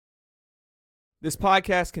This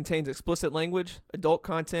podcast contains explicit language, adult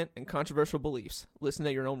content, and controversial beliefs. Listen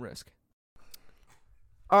at your own risk.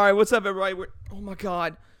 All right, what's up, everybody? Oh, my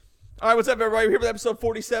God. All right, what's up, everybody? We're here with episode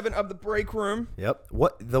 47 of The Break Room. Yep.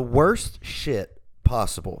 What the worst shit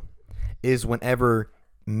possible is whenever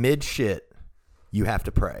mid-shit you have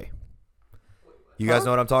to pray. You guys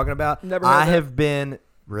know what I'm talking about? Never heard that. I have been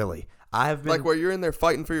like where you're in there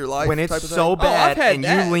fighting for your life. when it's type of so thing? bad and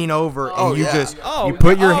that. you lean over and you just you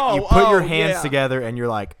put your hands together and you're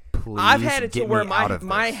like, please. I've had it to get where me out of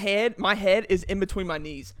my head is in between my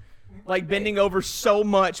knees, like bending over so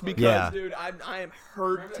much because, dude, I am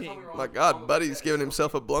hurting. My God, buddy's giving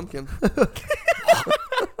himself a Blumpkin.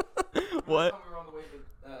 What?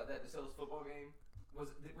 That DeSales football game. Were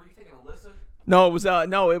you taking Alyssa? No, it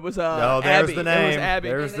was No, there's Abby. the name. It was Abby.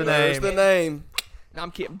 There's the There's name. the name. No, I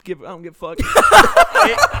don't give a fuck.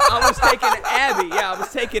 I was taking Abby. Yeah, I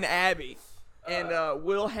was taking Abby. And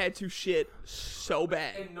Will had to shit so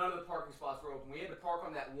bad. And none of the parking spots were open. We had to park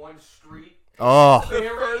on that one street. Oh. The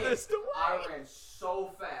furthest away. I ran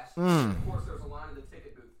so fast. Of course, there was a line in the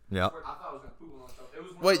ticket booth. Yep. I thought I was going to poop on myself. It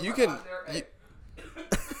was Wait, you can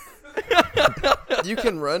you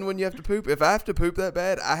can run when you have to poop. If I have to poop that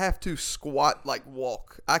bad, I have to squat like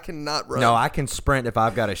walk. I cannot run. No, I can sprint if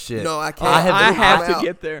I've got a shit. No, I can't. I have to out.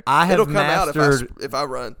 get there. I have It'll come out mastered if I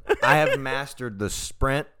run. I have mastered the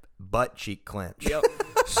sprint butt cheek clench. Yep.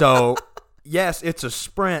 So, yes, it's a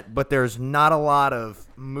sprint, but there's not a lot of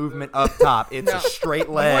movement up top. It's a straight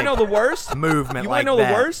You leg want to know the worst? movement. You like want to know that.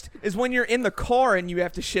 the worst? Is when you're in the car and you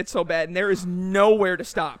have to shit so bad and there is nowhere to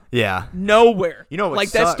stop. Yeah. Nowhere. You know what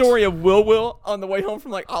like that sucks? story of Will on the way home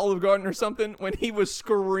from like Olive Garden or something when he was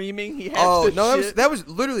screaming he had to no, shit. that was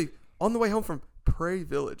literally on the way home from Prairie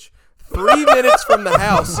Village. 3 minutes from the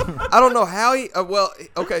house. I don't know how he.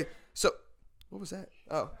 Okay. So what was that?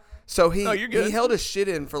 Oh. So you're good. he held his shit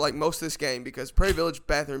in for like most of this game because Prairie Village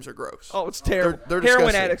bathrooms are gross. Oh, it's terrible. They're Heroin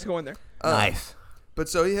disgusting. addicts going there. Nice. But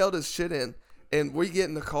so he held his shit in, and we get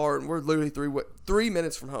in the car, and we're literally 3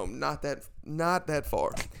 minutes from home. Not that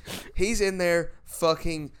far. He's in there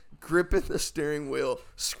fucking gripping the steering wheel,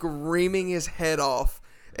 screaming his head off.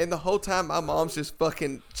 And the whole time, my mom's just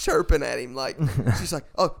fucking chirping at him. Like, she's like,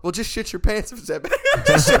 oh, well, just shit your pants if it's that bad.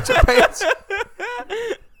 Just shit your pants.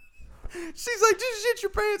 She's like, just shit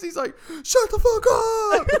your pants. He's like, shut the fuck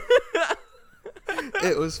up.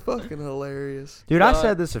 It was fucking hilarious. Dude, I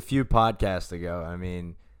said this a few podcasts ago. I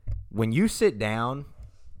mean, when you sit down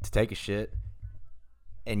to take a shit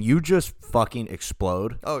and you just fucking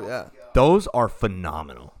explode, Oh, yeah. those are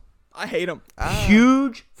phenomenal. I hate them.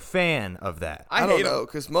 Huge fan of that. I hate don't 'em. know,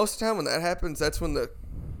 because most of the time when that happens, that's when the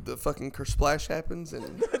fucking kersplash happens,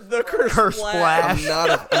 and The curse splash.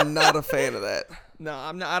 I'm not a fan of that. No,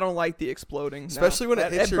 I'm not. I don't like the exploding. Especially when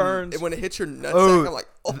it hits your burns. when it hits your nutsack. Oh, I'm like,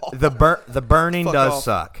 oh. The burning Fuck does off.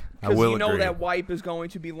 suck. I Because will you know agree. that wipe is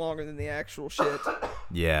going to be longer than the actual shit.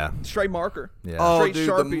 Yeah. Straight marker. Yeah. Oh, Straight dude,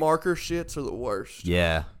 Sharpie. the marker shits are the worst.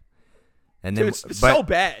 Yeah. And Dude, then, it's but so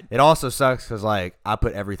bad. It also sucks because like I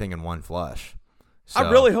put everything in one flush. So.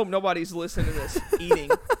 I really hope nobody's listening to this eating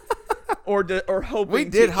or hoping We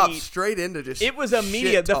did to hop eat. straight into just. It was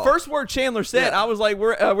immediate. shit The talk. first word Chandler said, Yeah. I was like,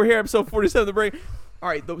 "We're here, episode 47 of the break." All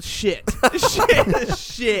right, those shit,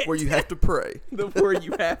 shit. where you have to pray. where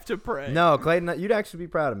you have to pray. No, Clayton, you'd actually be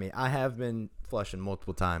proud of me. I have been flushing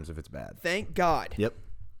multiple times if it's bad. Thank God. Yep.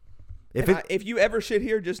 If you ever shit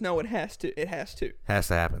here, just know it has to. It has to. Has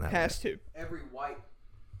to happen that Has way. to. Every wipe.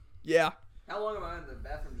 Yeah, How long am I in the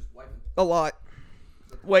bathroom just wiping? a lot.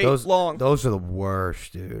 Wait, long. Those are the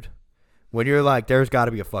worst, dude. When you're like, there's got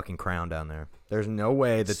to be a fucking crown down there. There's no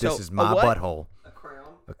way that So, this is a my what? butthole. A crown?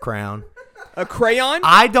 A crown. A crayon?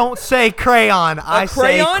 I don't say crayon. I say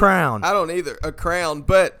crayon? crown. I don't either. A crown,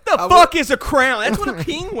 but the fuck is a crown? That's what a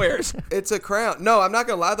king wears. It's a crown. No, I'm not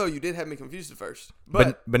gonna lie though. You did have me confused at first,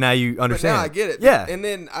 but now you but understand. now I get it. Yeah. And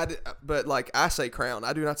then but like I say crown.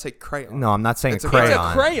 I do not say crayon. No, I'm not saying It's a crayon. It's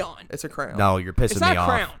a crayon. It's a crown. No, you're pissing It's me not off.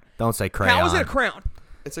 crown. Don't say crayon. How is it a crown?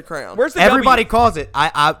 It's a crown. Where's the Everybody W? calls it.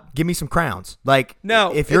 I give me some crowns. Like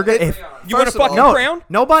No. if you're gonna. If, You want a First of all- fucking no, crown?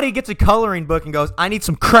 nobody gets a coloring book and goes, "I need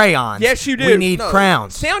some crayons." Yes, you do. We need No.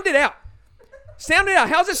 crowns. Sound it out. Sound it out.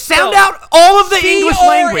 How's it Sound spelled? out all of the English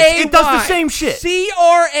language. It does the C-R-A-Y. same shit.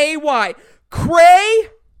 C-R-A-Y.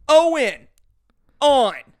 Cray-O-N.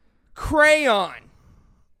 On. Crayon.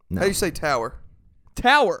 How do you say tower?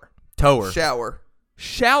 Tower. Tower. Shower.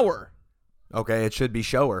 Shower. Okay, it should be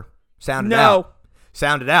shower. Sound it No. out.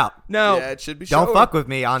 Sound it out. No. Yeah, it should be shower. Don't fuck with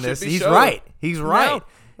me on Should this. be He's shower. right. He's right.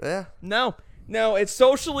 Yeah. No. No. It's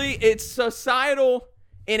societal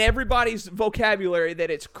in everybody's vocabulary that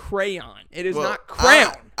it's crayon. It is Well, not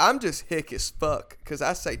crown. I'm just hick as fuck because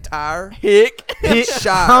I say tire. Hick.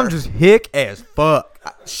 Shire. I'm just hick as fuck.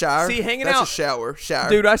 Shower. See, hanging That's out. a shower. Shower.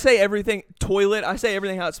 Dude, I say everything. Toilet. I say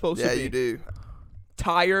everything how it's supposed yeah, to be. you do.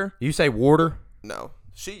 Tire. You say water? No,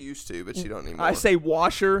 she used to, but she don't anymore. I say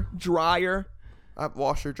washer, dryer,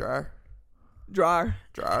 washer, dryer, dryer.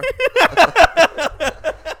 dryer.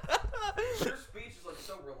 Your speech is like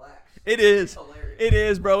so relaxed. It is. Hilarious. It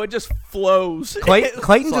is, bro. It just flows. Clayton It's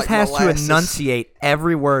just like has molasses. to enunciate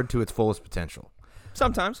every word to its fullest potential.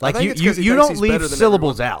 Sometimes. Like think you, it's 'cause he you thinks don't he's leave better than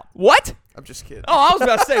syllables out. What? I'm just kidding. Oh, I was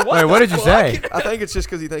about to say what. Wait, the what did you fuck? say? I think it's just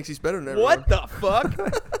because he thinks he's better than everyone. What the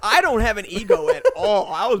fuck? I don't have an ego at all.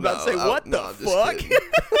 I was about to say, what the I'm just fuck? kidding.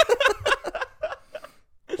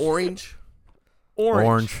 Orange.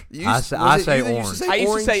 Orange. You I used- say, was I it say you that used orange. to say I used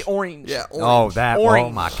orange? to say orange. Yeah, orange. Oh, that. Oh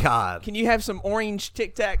Orange. my god. Can you have some orange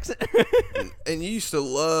Tic Tacs? And you used to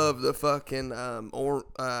love the fucking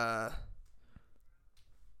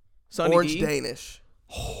Sunny orange D? Danish.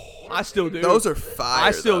 I still do. Those are fire.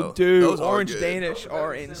 I still though. do. Those are Orange good. Danish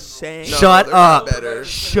are insane. No, Shut they're not up. better.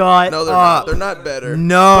 Shut No, they're up. not. They're not better.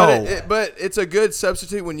 No. But it's a good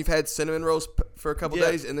substitute when you've had cinnamon rolls for a couple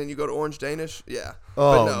Yeah. days and then you go to orange Danish. Yeah.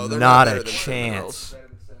 Oh, but no, they're not better a than cinnamon chance. rolls.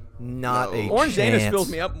 Not No. a Orange chance. Danish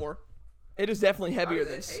fills me up more. It is definitely heavier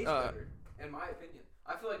than. It tastes better, in my opinion.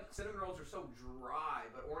 I feel like cinnamon rolls are so dry,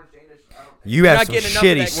 but orange Danish, I don't think. You You're have not some getting enough of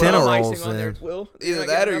shitty that cinnamon icing rolls on there, in. Will. Either not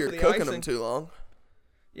that getting or enough you're of the cooking icing. them too long.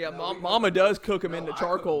 Yeah, Mama does cook them into I cook 'em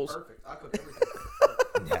charcoals. perfect. I cook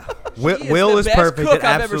everything. Yeah. She Will the is best perfect cook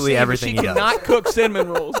at I've absolutely ever seen, everything but he she does. cannot cook cinnamon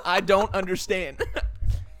rolls. I don't understand.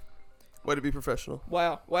 Way to be professional.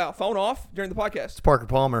 Wow. Phone off during the podcast. It's Parker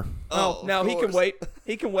Palmer. Oh, of no, he can course. wait.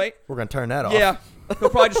 He can wait. We're gonna turn that off. Yeah, he'll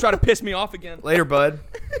probably just try to piss me off again. Later, bud.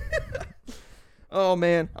 Oh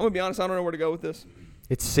man, I'm gonna be honest. I don't know where to go with this.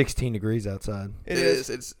 It's 16 degrees outside. It is.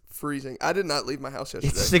 It's freezing. I did not leave my house yesterday.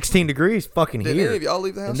 It's 16 degrees fucking Did here. any of y'all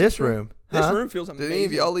leave the house in this yesterday? room. This Huh? room feels amazing. Did any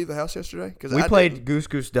of y'all leave the house yesterday? Because We played Goose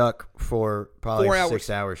Goose Duck for probably 4 hours. 6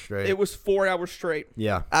 hours straight. It was 4 hours straight.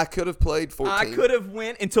 yeah. I could have played 14. I could have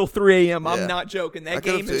went until 3 a.m. Yeah. I'm not joking. I That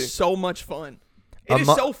could've game too. is so much fun. It is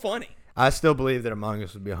Amo- so funny. I still believe that Among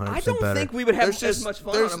Us would be 100% I don't better. think we would have There's as just much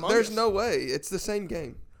fun there's on Among there's Us. no way. It's the same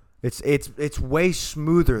game. It's way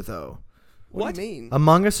smoother though. What do you mean?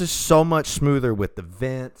 Among Us is so much smoother with the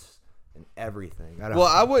vents and everything. Well,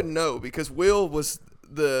 I wouldn't know because Will was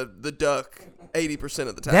the duck 80%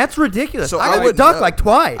 of the time. That's ridiculous. So I I got wouldn't duck know. like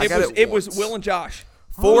twice. I got It was once. Will and Josh.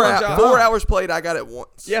 four, Will and hou- Josh. 4 hours played. I got it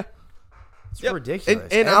once. Yeah. It's Yep.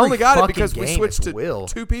 ridiculous. And I Every only got it fucking because we game switched is to Will.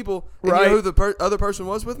 2 people. And Right. you know who the other person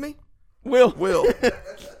was with me? Will. Will.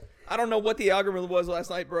 I don't know what the algorithm was last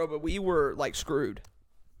night, bro, but we were like screwed.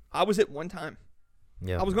 I was at one time.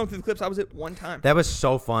 Yeah. I was going through the clips. I was at one time. That was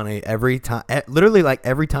so funny. Every time, literally, like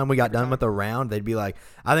every time we got done with a round, they'd be like,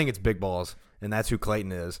 "I think it's Big Balls," and that's who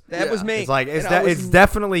Clayton is. That Yeah. was me. It's like And I was- it's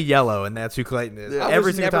definitely Yellow, and that's who Clayton is. Yeah. I Every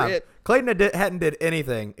was single never time. it. Clayton hadn't did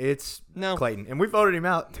anything. It's No. Clayton, and we voted him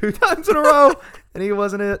out 2 times in a row, and he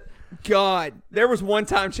wasn't it. God, there was one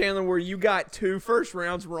time, Chandler, where you got 2 first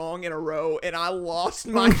rounds wrong in a row, and I lost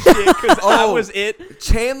my shit because I Oh. was it.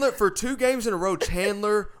 Chandler, for 2 games in a row,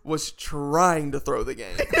 Chandler was trying to throw the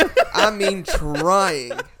game. I mean,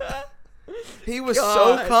 trying. He was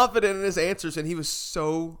so God. confident in his answers, and he was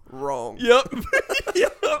so wrong. Yep.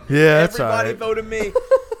 Yep. Yeah, that's all Everybody right. voted me.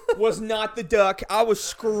 Was not the duck. I was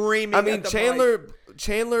screaming. I mean, at the mic.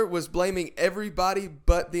 Chandler was blaming everybody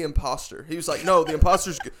but the imposter. He was like, "No, the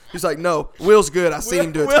imposter's good." He's like, "No, Will's good. I seen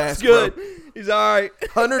him do a Will's task, good. bro." He's all right.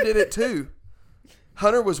 Hunter did it too.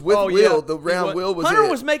 Hunter was with Oh, Will yeah. the round Will was Hunter in.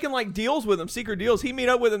 was making like deals with him, secret deals. He'd meet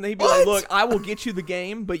up with him. He'd be What? like, "Look, I will get you the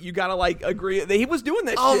game, but you gotta like agree." He was doing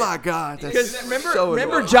that. Oh shit. my god! Because That's remember, so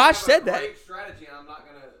remember, annoying. Josh said that. Great strategy, and I'm not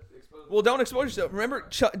gonna expose. Well, don't expose yourself. Remember,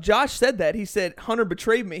 Josh said that. He said Hunter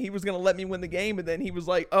betrayed me. He was gonna let me win the game, and then he was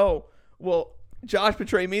like, "Oh, well, Josh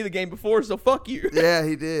betrayed me the game before, so fuck you." Yeah,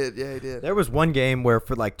 he did. Yeah, he did. There was one game where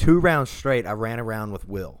for like 2 rounds straight, I ran around with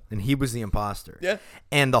Will, and he was the imposter. Yeah.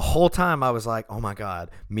 And the whole time I was like, "Oh my god,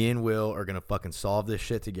 me and Will are gonna fucking solve this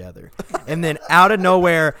shit together." And then out of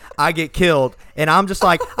nowhere, I get killed, and I'm just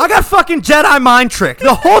like, "I got fucking Jedi mind trick."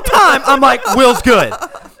 The whole time I'm like, "Will's good,"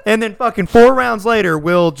 and then fucking 4 rounds later,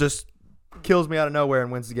 Will just kills me out of nowhere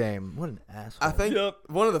and wins the game. What an asshole! I think Yep.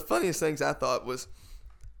 one of the funniest things I thought it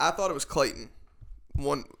was Clayton.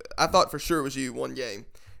 I thought for sure it was you one game,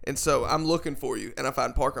 and so I'm looking for you, and I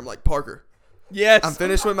find Parker. I'm like, "Parker, Yes. I'm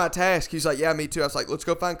finished with my task." He's like, "Yeah, me too." I was like, "Let's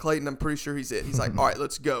go find Clayton. I'm pretty sure he's it." He's like, "All right,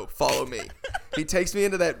 let's go. Follow me." He takes me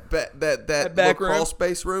into that That little back room. crawl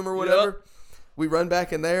space room or whatever. We run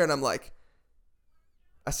back in there, and I'm like,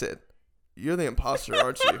 I said, you're the imposter,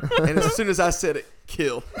 aren't you? And as soon as I said it,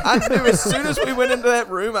 kill. I knew as soon as we went into that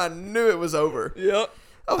room, I knew it was over. Yep.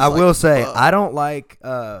 I will say, I don't like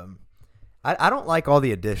I don't like all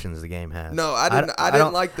the additions the game has. No, I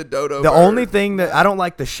didn't like the dodo. The bird. only thing that I don't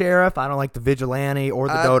like the sheriff, I don't like the vigilante or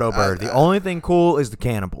the dodo bird. The only thing cool is the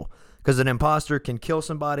cannibal, because an imposter can kill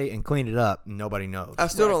somebody and clean it up, and nobody knows. I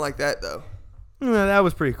still don't like that though. Yeah, that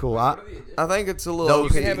was pretty cool. I think it's a little.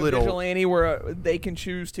 Those You can have a little- vigilante where they can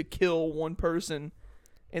choose to kill one person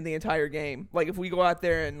in the entire game. Like if we go out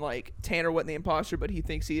there and like Tanner wasn't the imposter, but he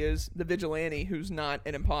thinks he is, the vigilante who's not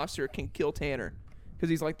an imposter can kill Tanner because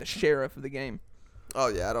he's like the sheriff of the game. Oh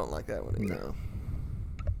yeah, I don't like that one either. No.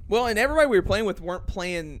 Well, and everybody we were playing with weren't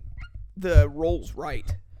playing the roles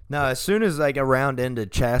right. No, as soon as like a round into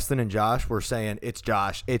Chasten and Josh were saying it's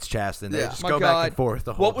Josh, it's Chasten. They Yeah. just My go God. back and forth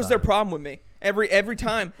the whole What was time. their problem with me? Every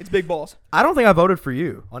time it's big balls. I don't think I voted for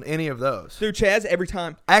you on any of those. Dude, Chaz, every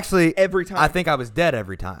time. Actually, Every time. I think I was dead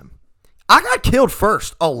every time. I got killed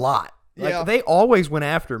first a lot. Like, Yeah. they always went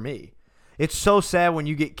after me. It's so sad when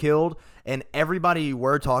you get killed and everybody you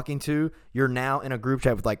were talking to, you're now in a group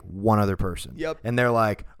chat with like one other person. Yep. And they're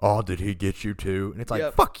like, "Oh, did he get you too?" And it's like,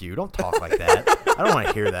 Yep. "Fuck you! Don't talk like that. I don't want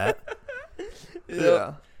to hear that."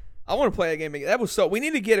 Yeah. I want to play that game again. That was so. We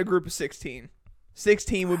need to get a group of 16.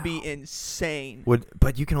 16 would be insane.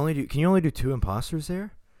 But you can only do 2 imposters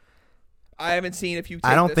there. I haven't seen if you. Take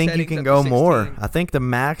I don't the think you settings can up go to more. 16. I think the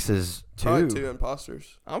max is 2. Probably 2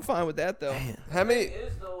 imposters. I'm fine with that though. How many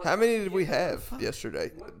did we have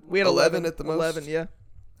yesterday? We had 11 at the most. 11, yeah.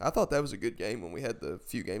 I thought that was a good game when we had the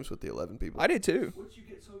few games with the 11 people. I did too. Once you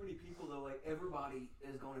get so many people, though, like everybody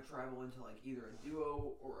is going to travel into like either a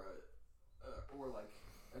duo or like.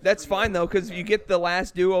 That's fine though, because you get the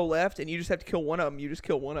last duo left, and you just have to kill one of them. You just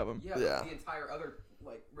kill one of them. Yeah. Yeah. But the entire other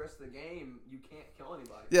like rest of the game, you can't kill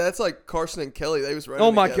anybody. Yeah, that's like Carson and Kelly. They was running.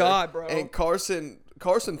 Oh my together. God, bro. And Carson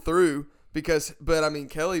threw because, but I mean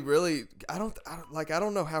Kelly really. I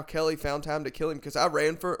don't know how Kelly found time to kill him because I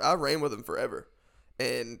ran with him forever,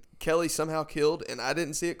 and Kelly somehow killed, and I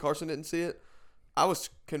didn't see it. Carson didn't see it. I was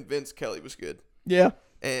convinced Kelly was good, Yeah.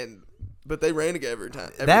 but they ran together every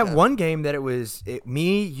time. One game that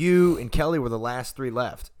me, you, and Kelly were the last 3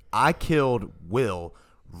 left. I killed Will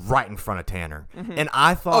right in front of Tanner. And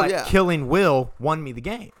I thought killing Will won me the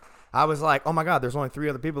game. I was like, oh my God, there's only 3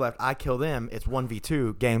 other people left. I kill them. It's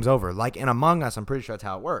 1v2. Game's over. Like in Among Us, I'm pretty sure that's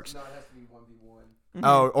how it works. No, it has to be 1v1.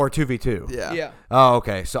 Oh, or 2v2. Yeah. Yeah. Oh,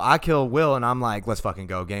 okay. So I kill Will, and I'm like, let's fucking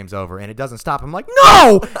go. Game's over. And it doesn't stop. I'm like,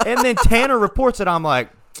 no! And then Tanner reports it. I'm like,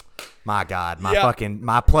 my God,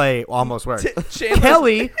 my play almost worked.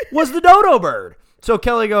 Kelly was the dodo bird. So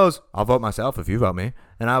Kelly goes, I'll vote myself if you vote me.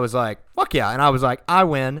 And I was like, fuck yeah. And I was like, I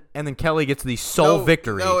win. And then Kelly gets the sole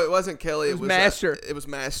victory. No, it wasn't Kelly. It was Master. It was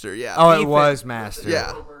Master. Yeah. Oh, Ethan. it was Master.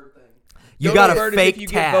 Yeah. You Dodo got bird a is fake if you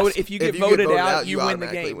task. If you get If you get voted voted out, out, you you win the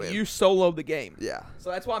automatically game. win. You soloed the game. Yeah. So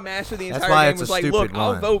that's why Master the That's entire why game it's was a like, stupid look,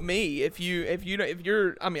 I'll one. vote me if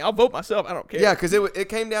you're. I mean, I'll vote myself. I don't care. Yeah, because it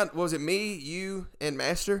came down. Was it me, you, and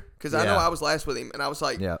Master? Because I know Yeah. I was last with him, and I was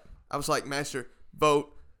like, Yeah. Master,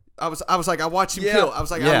 vote. I was like, I watched him Yeah. kill. I was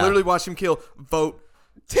like, Yeah. I literally watched him kill. Vote.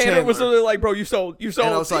 Tanner was Chandler. literally like, bro, you sold. You sold.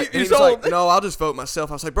 And I was like, you and he was sold. like, no, I'll just vote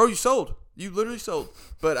myself. I was like, bro, you sold. You literally sold.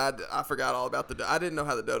 But I forgot all about I didn't know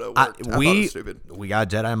how the dodo worked. I thought it was stupid. We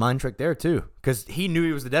got a Jedi mind trick there too, because he knew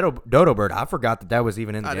he was the dodo bird. I forgot that was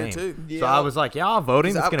even in the I game. did too. Yeah. So I was like, yeah, I'll vote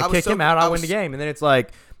him. It's I gonna was kick so- him out. I I'll win was- the game. And then it's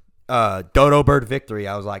like, dodo bird victory.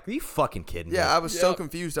 I was like, are you fucking kidding me? Yeah, I was so Yep.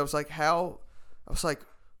 confused. I was like, how? I was like,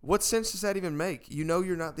 what sense does that even make? You know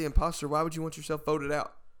you're not the imposter. Why would you want yourself voted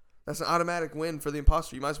out? That's an automatic win for the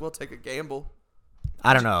imposter. You might as well take a gamble.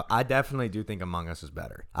 I don't know. I definitely do think Among Us is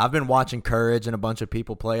better. I've been watching Courage and a bunch of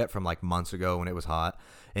people play it from like months ago when it was hot,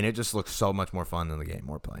 and it just looks so much more fun than the game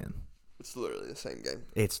we're playing. It's literally the same game.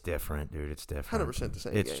 It's different, dude. It's different. 100% the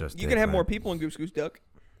same It's game. just You can have different. more people in Goose Goose Duck.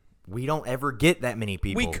 We don't ever get that many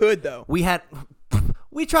people. We could though.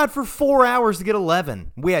 We tried for 4 hours to get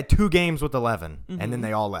 11. We had 2 games with 11, and then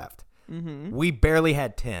they all left. We barely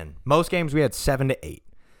had 10. Most games we had 7 to 8.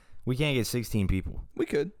 We can't get 16 people. We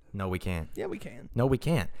could. No, we can't. Yeah, we can. No, we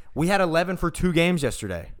can't. We had 11 for 2 games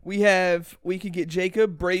yesterday. We could get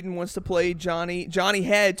Jacob. Braden wants to play. Johnny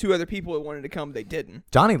had 2 other people that wanted to come. They didn't.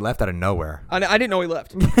 Johnny left out of nowhere. I didn't know he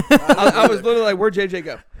left. I was literally like, where'd JJ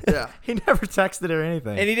go? Yeah. He never texted or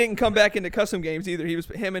anything. And he didn't come back into custom games either.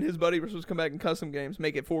 Him and his buddy were supposed to come back in custom games,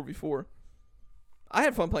 make it 4v4. I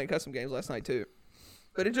had fun playing custom games last night too.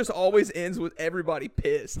 But it just always ends with everybody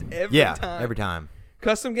pissed. Every time.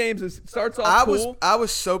 Custom games starts off cool. I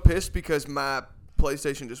was so pissed because my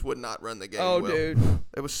PlayStation just would not run the game. Oh, well. dude.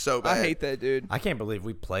 It was so bad. I hate that, dude. I can't believe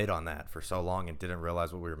we played on that for so long and didn't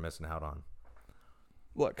realize what we were missing out on.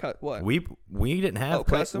 What? What? We didn't have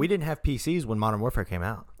custom? we didn't have PCs when Modern Warfare came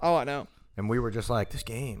out, Oh, I know. and we were just like this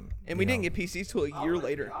game. And we didn't get PCs till a year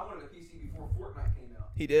later. I wanted a PC before Fortnite came out.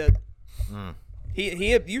 He did. Mm.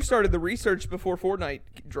 You started the research before Fortnite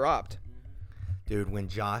dropped. Dude, when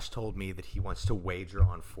Josh told me that he wants to wager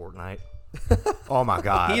on Fortnite, oh my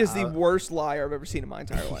god, He is the worst liar I've ever seen in my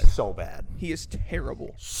entire life. so bad, He is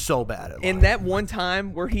terrible. so bad. At And lying. that one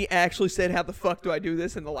time where he actually said, "How the fuck do I do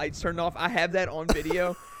this?" and the lights turned off, I have that on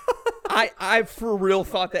video. I for real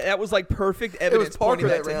thought that was like perfect It evidence was Parker pointing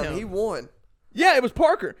that to round. him. He won. Yeah, it was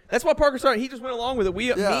Parker. That's why Parker started. He just went along with it.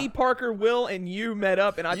 Yeah. Me, Parker, Will, and you met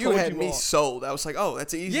up, and I You told had you me all. sold. I was like, oh,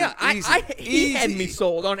 that's easy. Yeah, easy, he had me easy.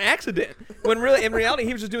 sold on accident. When really, in reality,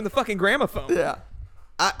 he was just doing the fucking gramophone. Yeah.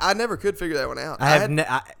 I never could figure that one out.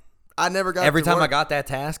 I I never got every to time I work. got that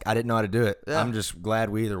task, I didn't know how to do it. Yeah. I'm just glad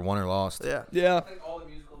we either won or lost. Yeah. Yeah. I think all the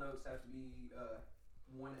musical notes have to be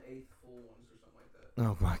 1/8 full ones or something like that.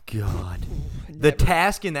 Oh my god. The Never.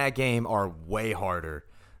 tasks in that game are way harder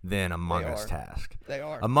than Among Us are. task. They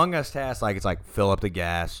are. Among Us task, like it's like fill up the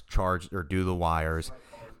gas, charge or do the wires.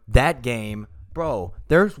 That game, bro,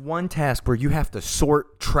 there's one task where you have to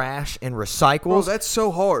sort trash and recycles. Bro, that's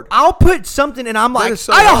so hard. I'll put something and I'm like, is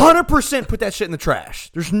so I hard. 100% put that shit in the trash.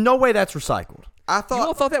 There's no way that's recycled. I You all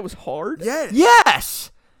thought, thought that was hard? yes.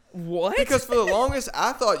 Yes. What? Because for the longest,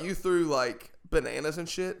 I thought you threw like bananas and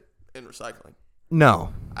shit in recycling.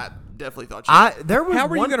 No. I definitely thought you. There was How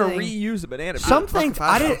are you one going to thing- reuse a banana? Some fucking things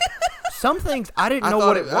find I out. didn't. Some things I didn't I know thought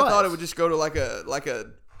what it was. I thought it would just go to like a like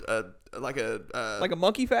a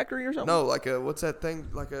monkey factory or something? no, like a what's that thing?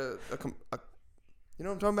 Like a you know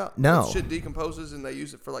what I'm talking about? No. When shit decomposes and they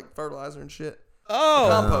use it for like fertilizer and shit. Oh,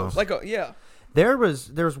 Compost. like a yeah.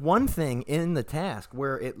 There's one thing in the task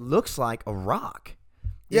where it looks like a rock.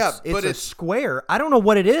 Yeah, it's but a it's- square. I don't know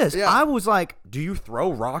what it is. Yeah. I was like, do you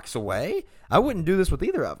throw rocks away? I wouldn't do this with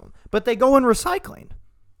either of them. But they go in recycling.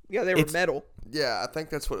 Yeah, they were It's- metal. Yeah, I think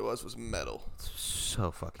that's what it was metal.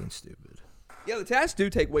 So fucking stupid. Yeah, the tasks do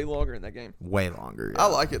take way longer in that game. Way longer. I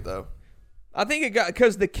like it though. I think it got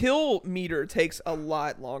because the kill meter takes a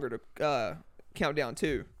lot longer to count down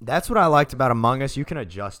too. That's what I liked about Among Us. You can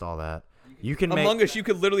adjust all that. You can make. Among Us, you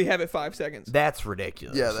could literally have it 5 seconds. That's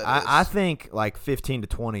ridiculous. Yeah, that is. I think like 15 to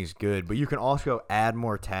 20 is good, but you can also add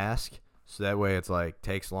more tasks, so that way it's like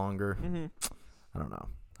takes longer. Mm-hmm. I don't know.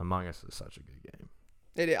 Among Us is such a good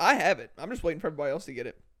game. I have it. I'm just waiting for everybody else to get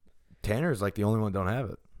it. Tanner's like the only one that don't have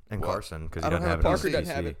it, and What? Carson because I he don't doesn't have have it. on Parker his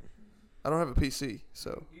doesn't have PC. it. I don't have a PC,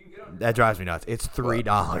 so That drives me nuts. It's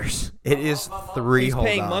 $3. It is $3 He's whole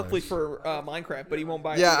paying dollars. monthly for Minecraft, but he won't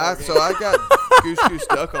buy. yeah. $3 So I got Goose Goose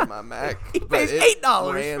Duck on my Mac. He but pays it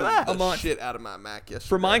 $8 ran for that. the A month. shit out of my Mac yesterday.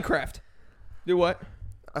 for Minecraft. Do what?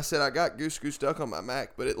 I said I got Goose Goose Duck on my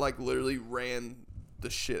Mac, but it like literally ran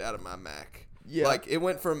the shit out of my Mac. Yeah. Like it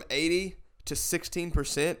went from 80 to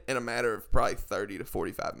 16% in a matter of probably 30 to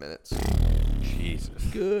 45 minutes. Jesus.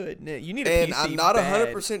 Good. You need a And PC. I'm not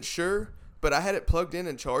bad. 100% sure, but I had it plugged in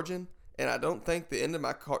and charging, and I don't think the end of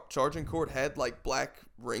my charging cord had like black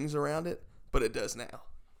rings around it, but it does now.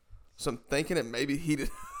 So I'm thinking it maybe heated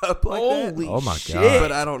up like Holy Oh my shit. God.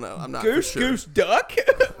 but I don't know. I'm not Goose for sure. Goose Duck.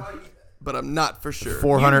 But I'm not for sure.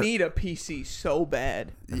 400 You need a PC so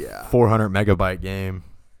bad. Yeah. 400 megabyte game.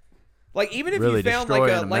 Like even if Really you found like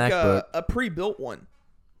destroying a a MacBook. a pre-built one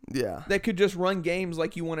Yeah. that could just run games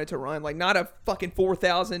like you want it to run, like not a fucking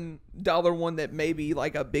 $4,000 one that maybe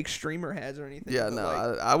like a big streamer has or anything. Yeah, but, no,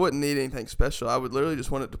 like, I wouldn't need anything special. I would literally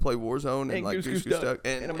just want it to play Warzone and, And like Goose Goose Duck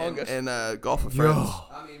and Among Us. and Golf with Friends.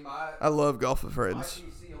 I mean, my I love Golf with my Friends.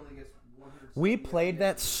 PC only gets 100. We played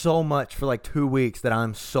that so much for like 2 weeks that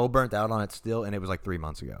I'm so burnt out on it still, and it was like 3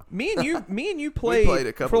 months ago. me and you played, played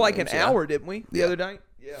a couple for like games, an yeah. hour, didn't we? The Yeah. other night.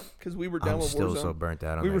 Yeah, because we were done I'm with still Warzone. so burnt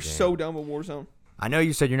out on we that were game. so done with Warzone. I know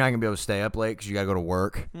you said you're not going to be able to stay up late because you got to go to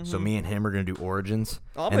work. So me and him are going to do Origins.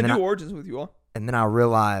 I'm And gonna then do I- Origins with you all. And then I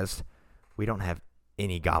realized we don't have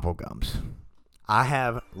any gobble gums. I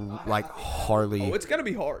have like hardly. Oh, it's gonna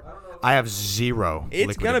be hard. I have zero. It's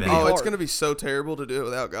liquid gonna be Avenger. Oh, it's hard. gonna be so terrible to do it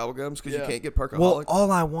without gobble gums because Yeah. you can't get Perkaholic. Well,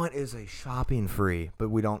 all I want is a shopping free, but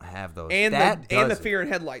we don't have those. And that the does it. fear and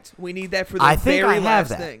headlights. We need that for the I think very I have last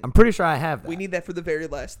that. thing. I'm pretty sure I have that. We need that for the very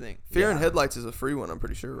last thing. Fear and Headlights is a free one. I'm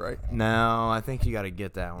pretty sure, right? No, I think you got to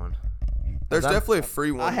get that one. There's that- definitely a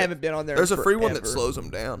free one. I that- haven't been on there. There's a free one that forever. slows them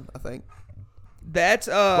down. I think. That's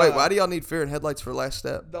Wait, why do y'all need Fear and Headlights for last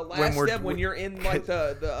step? the last we're- step when you're in like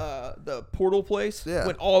the portal place? Yeah.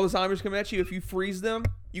 When all the zombies come at you, if you freeze them,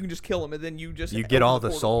 you can just kill them, and then you just You get open all the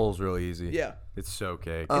portal. souls real easy. Yeah. It's so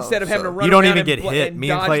cake. Oh, Instead of having to so- run You don't around even get and, hit. and Me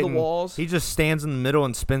and dodge Clayton, the walls. he just stands in the middle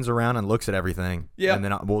and spins around and looks at everything. Yeah. And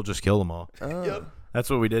then we'll just kill them all. Oh. Yep. That's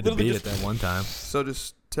what we did to Literally beat it that one time. So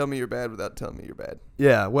just tell me you're bad without telling me you're bad.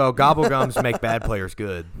 Yeah, well, gobblegums make bad players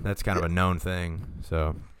good. That's kind of a known thing.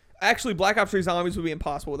 So Actually, Black Ops 3 zombies would be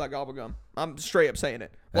impossible without Gobblegum. I'm straight up saying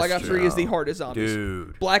it. Black That's Ops true. 3 is the hardest zombies.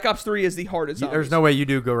 Dude. Black Ops 3 is the hardest zombies. There's no way you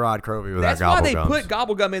do Garrod Crovey without That's why they gobblegums. put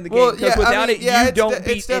Gobblegum in the game, Well, because yeah, without I mean, it, yeah, you it's don't de-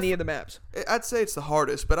 beat it's any of the maps. I'd say it's the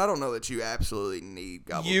hardest, but I don't know that you absolutely need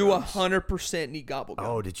Gobblegums. You 100% need Gobblegum.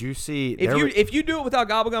 Oh, did you see? If you do it without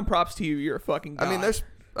Gobblegum, props to you. You're a fucking god.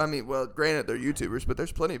 Well, granted they're YouTubers, but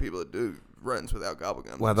there's plenty of people that do runs without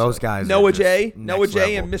Gobblegums. Well, those guys. Noah are just J, Noah next J,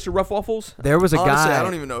 level. and Mr. Rough Waffles. There was a Honestly, guy. I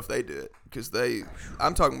don't even know if they do it because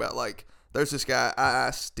I'm talking about like there's this guy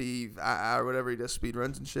Steve or whatever, he does speed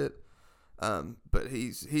runs and shit. But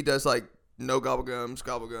he does like no gobblegums,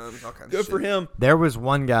 all kinds of shit. Good for him. There was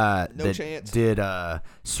one guy No that chance. did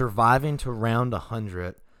surviving to round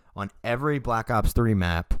 100 on every Black Ops 3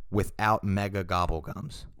 map without mega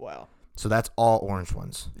gobblegums. Wow. So that's all orange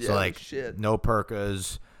ones. Yeah. So like Shit. no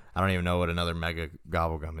perkas. I don't even know what another mega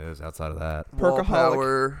gobblegum is outside of that. Wall Perkaholic.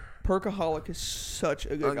 power, Perkaholic is such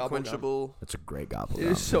a good Gobblegum. unquenchable. That's a great gobblegum. It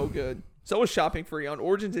is so good. So is Shopping Free. On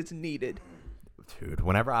Origins, it's needed. Dude,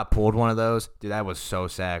 whenever I pulled one of those, dude, that was so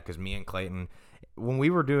sad because me and Clayton, when we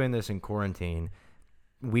were doing this in quarantine,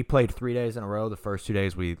 we played 3 days in a row. The first 2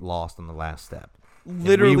 days we lost on the last step. And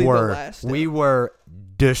Literally the last step. We were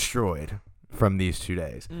destroyed from these 2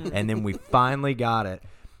 days. And then we finally got it.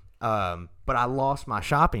 But I lost my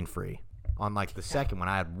shopping free on like the second one.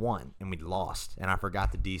 I had one and we lost. And I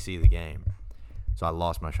forgot to DC the game. So I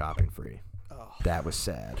lost my shopping free. That was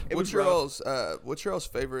sad. What's your all's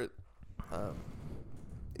favorite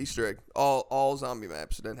Easter egg? All zombie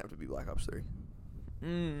maps. It doesn't have to be Black Ops 3.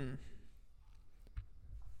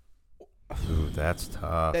 Ooh, that's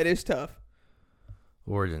tough. That is tough.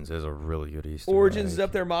 Origins is a really good Easter Origins egg. is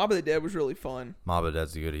up there. Mob of the Dead was really fun. Mob of the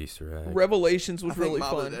Dead's a good Easter egg. Revelations was I think really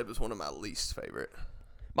Mob of fun. the Dead was one of my least favorite.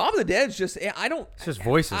 Mob of the Dead's just I don't. It's just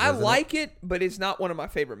voices. I isn't it? like it, but it's not one of my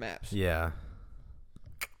favorite maps. Yeah.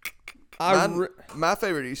 My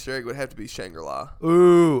favorite Easter egg would have to be Shangri-La.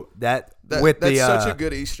 Ooh, that's Such a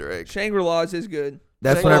good Easter egg. Shangri-La's is good.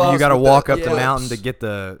 That's Shangri-La's whenever you got to with walk the up the clips. mountain to get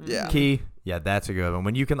the Yeah. key. Yeah, that's a good one.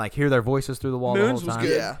 When you can like hear their voices through the wall Moons the was whole time.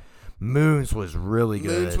 good. Yeah. Moons was really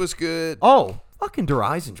good. Moons was good. Oh, fucking Der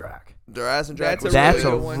Eisendrache. Der Eisendrache was That's really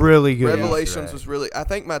a good. one. really good Revelations Easter was egg. really. I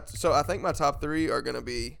think my top three are gonna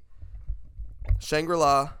be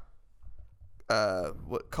Shangri-La,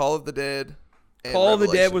 Call of the Dead, and Call of the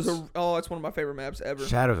Dead was Revelations. that's one of my favorite maps ever.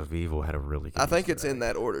 Shadows of Evil had a really good I think Easter it's in egg.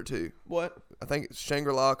 that order too. What? I think it's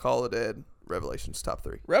Shangri-La, Call of the Dead, Revelations, top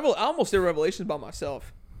three. I almost did Revelations by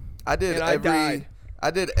myself. I did And I died. I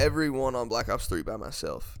did every one on Black Ops 3 by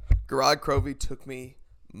myself. Garrod Crovey took me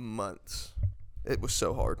months. It was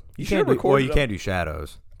so hard. You You should can't have do, well, recorded you them. can't do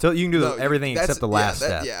Shadows. So you can do No, everything that's- except the yeah, last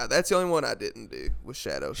that- step. Yeah, that's the only one I didn't do was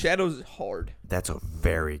Shadows. Shadows is hard. That's a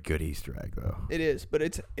very good Easter egg, though. It is, but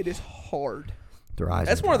it is hard. Der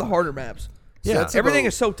That's one of the Eisendrache. harder maps. Yeah. Zetsubo- Everything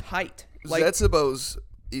is so tight. Like Zetsubo's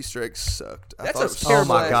Easter egg sucked. I That's thought a it was Oh terrible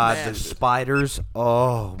my ass god, map. the spiders.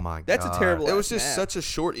 Oh my god. That's a terrible It was ass just map. such a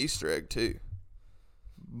short Easter egg too.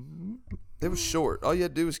 It was short. All you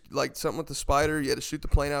had to do was like something with the spider. You had to shoot the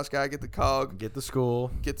plane house guy, get the cog, Get the school.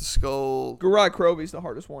 get the skull. Garrod Crovey's the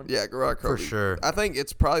hardest one. Yeah, Garrod For Crovey. sure. I think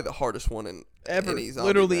it's probably the hardest one in Ever. any zombie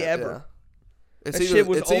Literally map, ever. Yeah. It's That either shit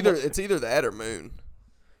was it's either that or Moon.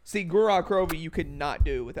 See, Garrod Crovey you could not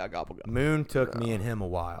do without Gobblegum. Moon took me and him a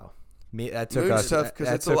while. That took Moon's us. tough because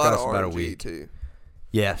that it's a took lot us of about a RNG week. too.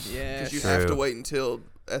 Yes. Yeah, Because you True. have to wait until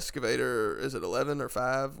excavator. Is it 11 or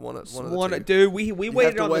 5? One of the two. Dude, we You have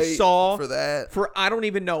waited to on the wait saw for that. for I don't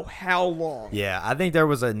even know how long. Yeah, I think there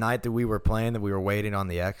was a night that we were playing that we were waiting on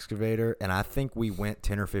the excavator, and I think we went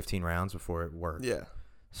 10 or 15 rounds before it worked. Yeah.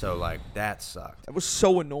 So like that sucked. That was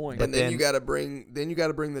so annoying. And then then- you gotta bring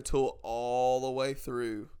the tool all the way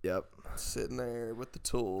through. Yep. Sitting there with the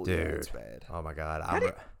tool. Dude. Yeah, it's bad. Oh my god.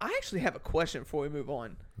 I actually have a question before we move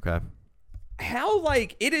on. Okay. How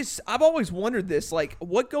like it is I've always wondered this, like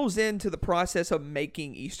what goes into the process of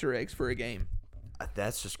making Easter eggs for a game?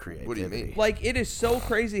 That's just creativity. What do you mean? Like it is so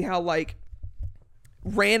crazy how like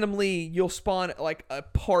randomly you'll spawn like a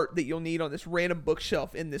part that you'll need on this random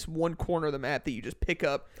bookshelf in this one corner of the map that you just pick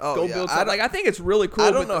up, Oh, go yeah. build I something. don't- Like I think it's really cool. I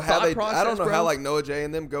don't but know the how thought they. process, I don't know bro, how like Noah J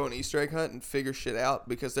and them go an Easter egg hunt and figure shit out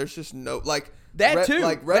because there's just no like That too,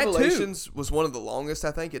 Like that too. Revelations was one of the longest. I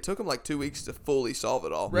think it took them like 2 weeks to fully solve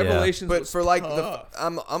it all. Revelations But was for like tough.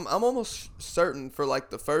 I'm almost certain for like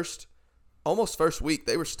the first week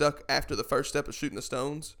they were stuck after the first step of shooting the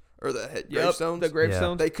stones or the gravestones. the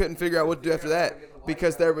gravestones. They couldn't figure out what to do after that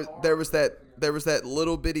because there was that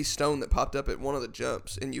little bitty stone that popped up at one of the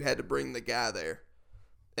jumps and you had to bring the guy there.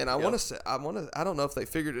 And I want to say, I don't know if they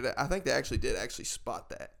figured it out. I think they did spot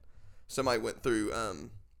that. Somebody went through on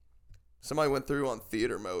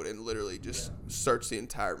theater mode and literally just searched the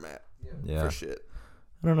entire map for shit.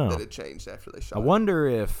 I don't know. That it changed after they shot I wonder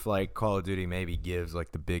if like Call of Duty maybe gives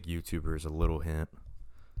like the big YouTubers a little hint,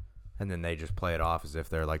 and then they just play it off as if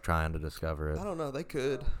they're like trying to discover it. I don't know. They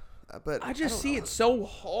could. But I just see it so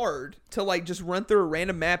hard to like just run through a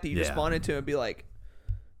random map that you just spawn into and be like,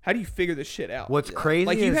 how do you figure this shit out? What's crazy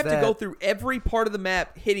like you is have that, to go through every part of the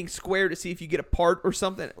map hitting square to see if you get a part or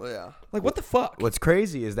something. Well, yeah. Like what the fuck? What's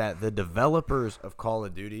crazy is that the developers of Call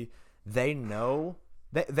of Duty, they know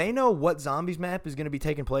what zombies map is going to be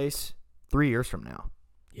taking place 3 years from now.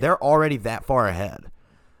 Yeah. They're already that far ahead.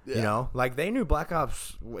 Yeah. You know, like they knew Black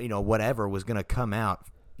Ops, whatever was going to come out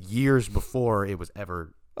years before it was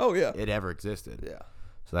ever. Oh yeah, it ever existed. Yeah.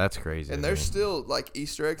 So that's crazy. And there's still like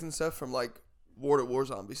Easter eggs and stuff from like World at War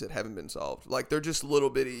zombies that haven't been solved. Like they're just little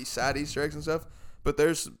bitty side Easter eggs and stuff, but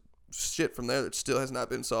there's shit from there that still has not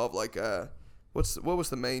been solved. Like what was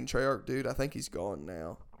the main Treyarch dude? I think he's gone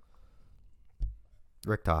now.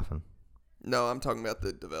 Rick Toffin. No, I'm talking about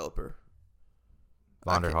the developer.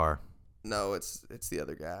 Vonderhaar. No, it's the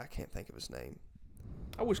other guy. I can't think of his name.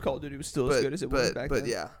 I wish Call of Duty was still as good as it was back then. But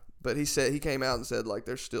yeah. But he came out and said like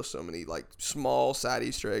there's still so many like small side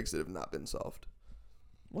Easter eggs that have not been solved.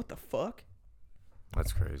 What the fuck?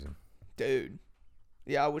 That's crazy. Dude.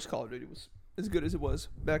 Yeah, I wish Call of Duty was as good as it was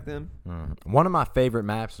back then. One of my favorite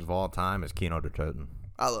maps of all time is Kino de Toten.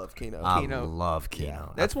 I love Kino. I love Kino. Yeah.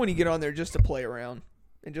 That's when you get on there just to play around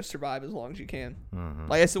and just survive as long as you can. Mm-hmm.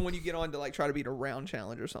 Like that's the one you get on to like try to beat a round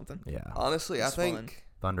challenge or something. Yeah. Honestly, it's I think fun.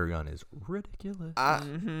 Thunder Gun is ridiculous.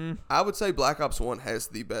 I would say Black Ops 1 has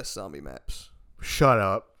the best zombie maps. Shut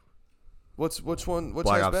up. Which one? Which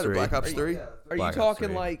Black has Ops better? 3. Black Ops 3? Are Black you Ops talking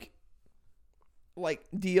 3. like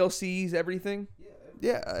DLCs, everything?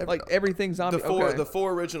 Yeah. Like everything zombie. The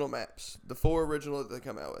four original maps. The four original that they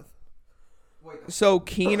come out with. So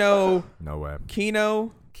Kino. No way.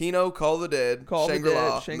 Kino, Call of the Dead,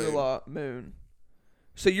 Shangri-La, Moon.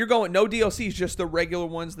 So you're going no DLCs, just the regular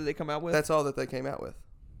ones that they come out with? That's all that they came out with.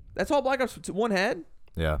 That's all Black Ops 1 had?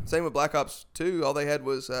 Yeah. Same with Black Ops 2. All they had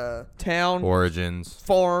was Town, Origins,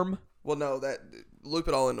 Farm. Well, no, that loop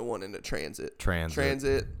it all into one into Transit.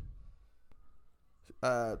 Transit.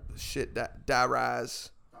 Die Rise. Die Rise was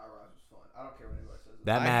fun. I don't care what anybody says.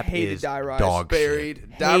 That map hated is Die Rise. dog Buried.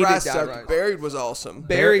 shit. Die Rise Die sucked. Rise. Buried was awesome.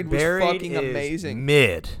 Buried was Buried fucking is amazing.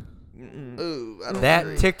 Mid. Ooh, I don't That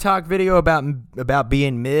agree. TikTok video about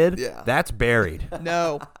being mid, Yeah. that's Buried.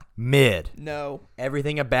 No. Mid. No.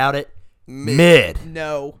 Everything about it, mid.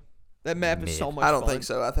 No. That map is Mid. so much I don't fun. think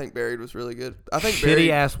so. I think Buried was really good. I think Shitty Buried,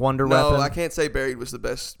 ass Wonder No, Weapon. I can't say Buried was the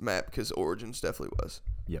best map because Origins definitely was.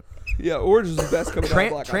 Yep. Yeah, Origins is the best coming out of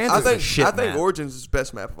Black Ops. Trans- I is a think shit map. Origins is the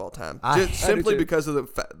best map of all time. I Just do simply too. because of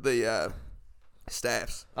the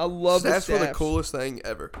staffs. I love the Staffs staffs. were the coolest thing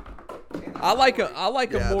ever. I like them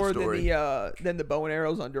Yeah, more the story. than the bow and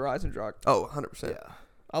arrows on Horizon Rock. Oh, 100%. Yeah.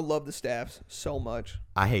 I love the staffs so much.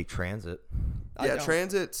 I hate Transit. I Yeah, don't.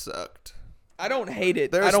 Transit sucked. I don't hate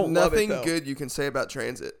it. There's I don't nothing love it, though. good you can say about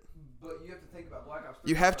Transit. But you have to think about Black Ops 3.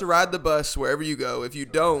 You have to ride the bus wherever you go. If you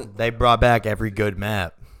don't, They brought back every good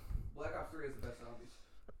map. Black Ops 3 is the best zombies.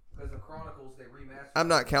 Because the Chronicles, they remastered. I'm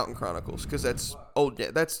not counting Chronicles because that's old.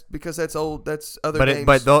 Yeah, that's because that's old. That's other But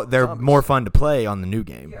games. they're zombies. more fun to play on the new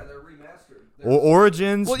game. Yeah, they're remastered.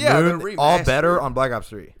 Origins, Well, yeah, Moon, they're all better remastered. on Black Ops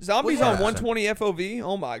 3. Zombies Well, yeah. on 120 FOV.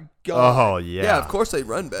 Oh my god. Oh, yeah. Yeah, of course they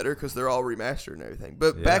run better because they're all remastered and everything.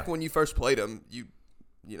 But Yeah. back when you first played them, you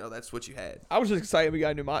know that's what you had. I was just excited we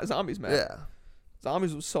got a new Zombies map. Yeah.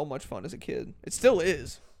 Zombies was so much fun as a kid. It still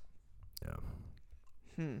is.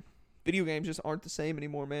 Yeah. Video games just aren't the same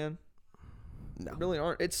anymore, man. No. They really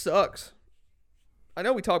aren't. It sucks. I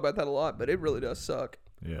know we talk about that a lot, but it really does suck.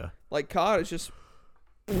 Yeah. Like COD is just.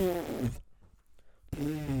 So what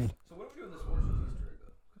are we doing this Origins Easter egg, though?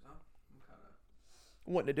 Because I'm kind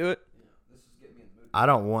of... Wanting to do it. Yeah, this is getting me in the mood. I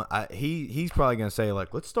don't want. He's probably gonna say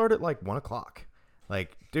like, let's start at like 1 o'clock.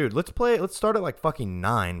 Like, dude, let's start at like fucking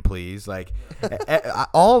 9, please. Like,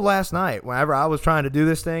 all last night, whenever I was trying to do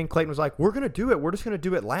this thing, Clayton was like, we're gonna do it. We're just gonna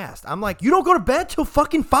do it last. I'm like, you don't go to bed till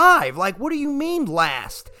fucking 5. Like, what do you mean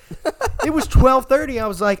last? It was 12:30. I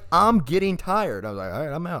was like, I'm getting tired. I was like, all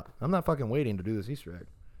right, I'm out. I'm not fucking waiting to do this Easter egg.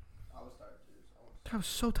 I was tired, too. I was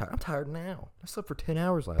so tired. I'm tired now. I slept for 10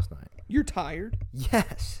 hours last night. You're tired.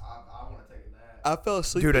 Yes. I want to take a nap. I fell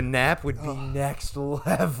asleep. Dude, a nap would be next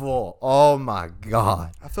level. Oh my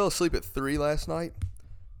god. I fell asleep at 3 last night.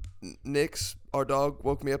 Nix, our dog,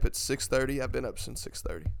 woke me up at 6:30. I've been up since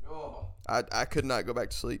 6:30. Oh. I could not go back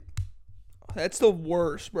to sleep. That's the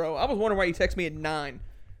worst, bro. I was wondering why you text me at 9.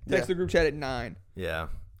 Text the group chat at 9. Yeah.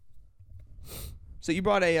 So you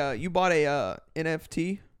bought a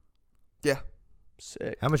NFT? Yeah.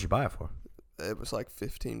 Sick. How much you buy it for? It was like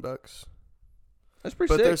 $15. That's pretty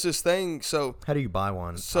But sick. there's this thing. So How do you buy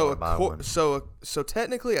one? so Buy one? so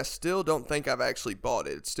technically, I still don't think I've actually bought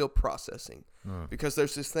it. It's still processing because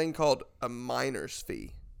there's this thing called a miner's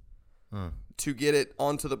fee to get it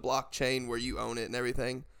onto the blockchain where you own it and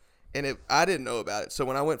everything. And I didn't know about it. So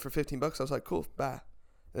when I went for $15, I was like, cool, bye.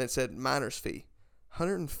 And it said miner's fee,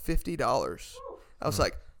 $150. I was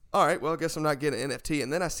like, all right, well, I guess I'm not getting an NFT.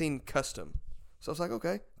 And then I seen custom. So I was like,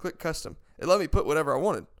 okay, click custom. It let me put whatever I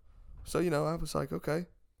wanted. So, I was like, okay,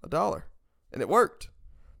 $1. And it worked.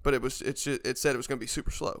 But it said it was going to be super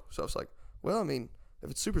slow. So I was like, well, I mean, if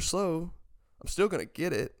it's super slow, I'm still going to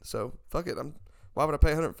get it. So fuck it. Why would I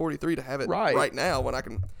pay $143 to have it right now when I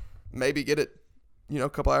can maybe get it, a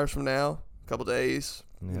couple hours from now, a couple days?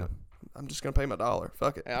 Yeah. I'm just going to pay my $1.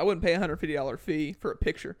 Fuck it. I wouldn't pay a $150 fee for a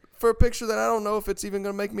picture. For a picture that I don't know if it's even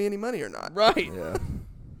going to make me any money or not. Right. Yeah.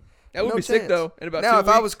 That would be sick, though, in about now,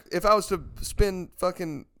 2 weeks. if I was to spend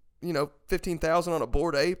fucking, $15,000 on a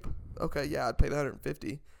Bored Ape, okay, yeah, I'd pay the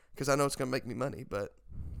 $150 because I know it's going to make me money, but.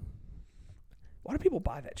 Why do people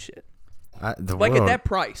buy that shit? The Like at world that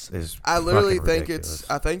price. is I literally fucking think ridiculous.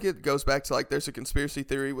 I think it goes back to there's a conspiracy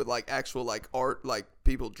theory with actual art,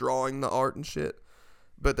 people drawing the art and shit.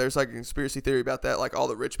 But there's a conspiracy theory about that, all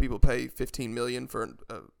the rich people pay $15 million for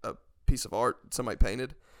a piece of art somebody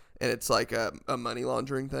painted, and it's a money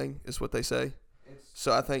laundering thing is what they say.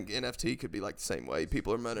 So I think NFT could be the same way.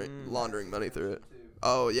 People are laundering money through it.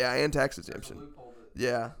 Oh yeah, and tax exemption.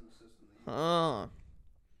 Yeah. Huh.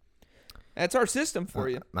 That's our system for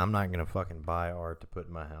you. I'm not gonna fucking buy art to put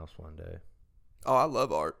in my house one day. Oh, I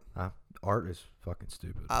love art. Art is fucking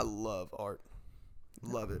stupid. I love art.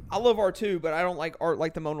 Love it. I love art too, but I don't like art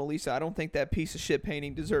like the Mona Lisa. I don't think that piece of shit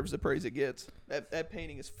painting deserves the praise it gets. That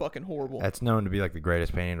painting is fucking horrible. That's known to be the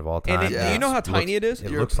greatest painting of all time. And do you know how tiny it is?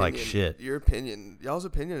 It looks like shit. Y'all's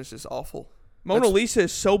opinion is just awful. Mona Lisa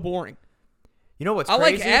is so boring. You know what's I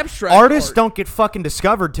crazy? like abstract Artists art. don't get fucking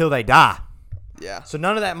discovered till they die. Yeah. So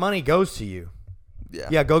none of that money goes to you. Yeah.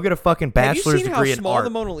 Yeah, go get a fucking Have you bachelor's seen degree how in small art. the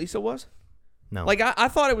Mona Lisa was? No. I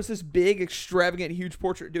thought it was this big, extravagant, huge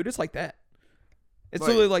portrait. Dude, it's like that. It's Wait.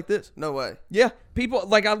 literally like this. No way. Yeah.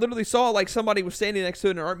 People, I literally saw, somebody was standing next to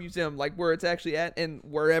it in an art museum, where it's actually at, and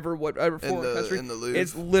whatever foreign country. In the Louvre.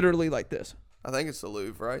 It's literally like this. I think it's the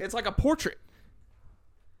Louvre, right? It's like a portrait.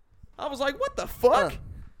 I was like, what the fuck? Huh.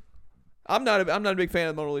 I'm not a big fan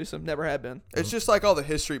of the Mona Lisa. Never have been. It's just all the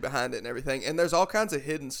history behind it and everything. And there's all kinds of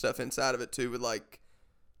hidden stuff inside of it too with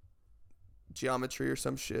geometry or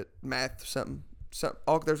some shit, math, something.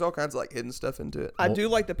 There's all kinds of hidden stuff into it. I do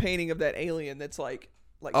like the painting of that alien that's like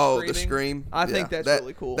Oh, screaming. the Scream. I think that's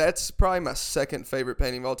really cool. That's probably my second favorite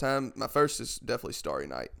painting of all time. My first is definitely Starry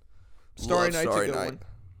Night. Starry Love Night's a good one.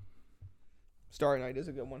 Starry Night is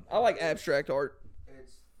a good one. I like abstract art.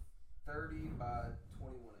 It's 30 by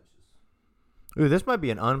 21 inches. Ooh, this might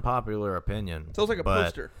be an unpopular opinion. Sounds like a but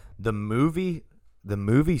poster. The movie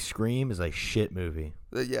Scream is a shit movie.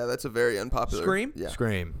 Yeah, that's a very unpopular. Scream? Yeah.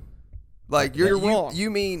 Scream. You're wrong. You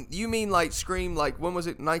mean Scream? When was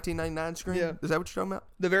it? 1999 Scream? Yeah. Is that what you're talking about?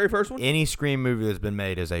 The very first one? Any Scream movie that's been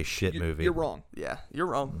made is a shit movie. You're wrong. Yeah, you're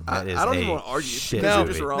wrong. That is I don't a even want to argue. shit You're movie.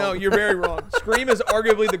 just wrong. No, you're very wrong. Scream is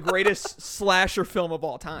arguably the greatest slasher film of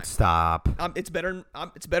all time. Stop. It's better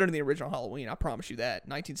than the original Halloween. I promise you that.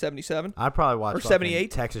 1977. I'd probably watch Or fucking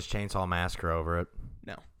 78? Texas Chainsaw Massacre over it.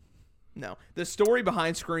 No. The story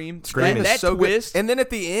behind Scream. Scream is that so twist. good. And then at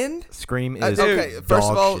the end, Scream is okay. dog First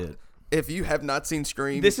of all, shit. if you have not seen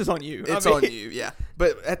Scream, This is on you. It's on you. Yeah,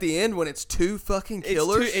 but at the end when it's two fucking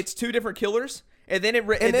killers, It's two different killers, and then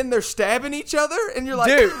and then they're stabbing each other, and you're like,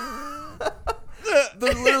 dude,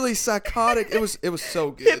 they're literally psychotic. It was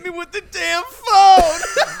so good. hit me with the damn phone.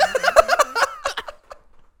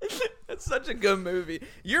 That's such a good movie.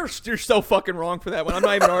 You're so fucking wrong for that one. I'm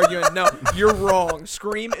not even arguing. No, you're wrong.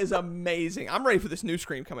 Scream is amazing. I'm ready for this new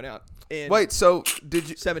Scream coming out. Wait, so did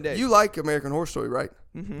you 7 days. You like American Horror Story, right?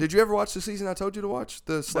 Mm-hmm. Did you ever watch the season I told you to watch,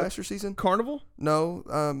 the slasher season? Carnival? No,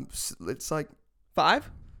 it's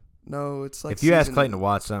 5? no, it's If you ask Clayton to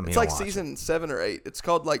watch something, it's he'll like watch season 7 or 8. It's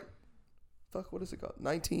called fuck, what is it called?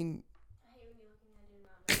 19.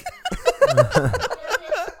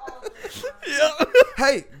 Yeah.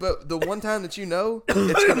 Hey, but the one time that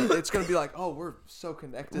it's gonna be like, oh, we're so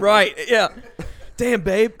connected. Right. Yeah. Damn,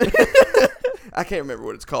 babe. I can't remember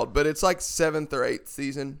what it's called, but it's 7th or 8th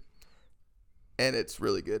season, and it's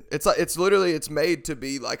really good. It's made to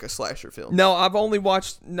be like a slasher film. No, I've only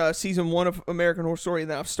watched season 1 of American Horror Story,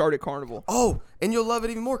 and then I've started Carnival. Oh, and you'll love it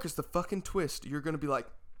even more because the fucking twist. You're gonna be like,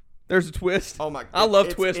 There's a twist. Oh my! I love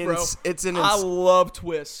it's twists, bro. It's an. I love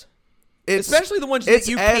twists, It's especially the ones that it's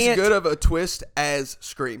you as can't good of a twist as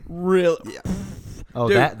Scream. really. Yeah. Oh,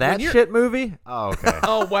 Dude, that when you're- shit movie? Oh, okay.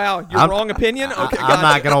 Oh wow, your I'm- wrong opinion. Okay, I'm not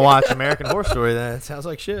gotcha. gonna watch American Horror Story. Then it sounds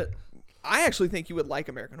like shit. I actually think you would like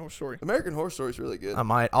American Horror Story. American Horror Story is really good. I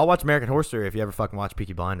might. I'll watch American Horror Story if you ever fucking watch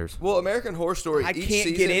Peaky Blinders. Well, American Horror Story. I each can't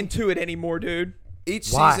season, get into it anymore, dude. Each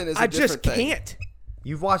Why? season is a I different just thing. can't.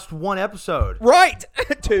 You've watched one episode. Right,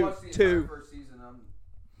 I two. watched the entire first season.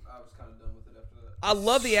 I was kind of done with it after that.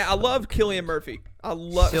 I love Cillian Murphy. I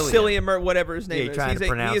love Cillian. Cillian Murphy, whatever his name Yeah, you're is. trying to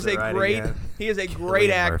pronounce he is it a right great again. he is a great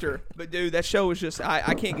Cillian actor. Murphy. But dude, that show is just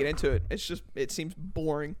I can't get into it. It's just it seems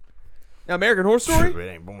boring. Now American Horror Story,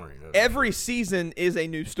 It ain't boring. though. every season is a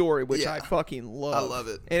new story, which Yeah. I fucking love. I love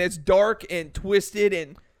it. And it's dark and twisted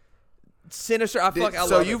and sinister. I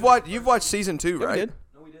So love you've watched season 2, it. Yeah, right? we did.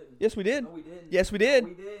 No, we didn't. Yes, we did. No, we didn't. Yes, we did. No,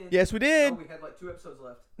 we did. Yes, we did. No, we had like 2 episodes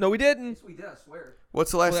left. No, we didn't. Yes, we did. I swear.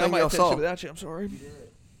 What's the last Well, I thing might y'all finish saw? it without you. I'm sorry. We did.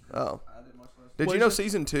 Oh, I didn't watch last. did What you is know it?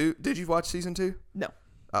 season 2? Did you watch season 2? No,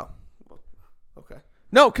 Oh, well, okay.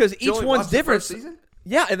 no, because You each only one's watched the different. first season?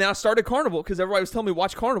 Yeah, and then I started Carnival because everybody was telling me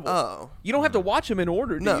watch Carnival. Oh, You don't have to watch them in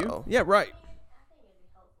order, do No. you? Yeah, right.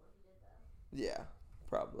 yeah,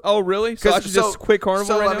 probably. Oh, really? So I should just quit Carnival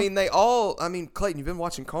So right I mean, Clayton, you've been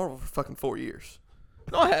watching Carnival for fucking 4 years.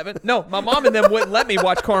 now? No, I haven't. No, my mom and them wouldn't let me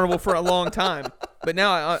watch Carnival for a long time, but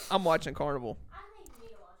now I'm watching Carnival.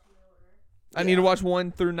 I need to watch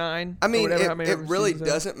 1 through 9. I or mean, whatever, how many it ever really seasons there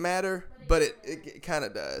are. doesn't matter, but it kind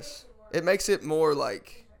of does. It makes it more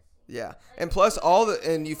like, yeah. And plus, all the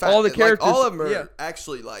characters, all of them are yeah.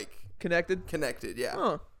 actually like Connected. connected. Yeah.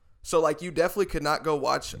 Huh. So like, you definitely could not go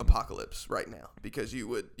watch Apocalypse right now because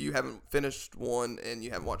you haven't finished 1 and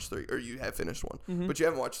you haven't watched 3, or you have finished 1, Mm-hmm. but you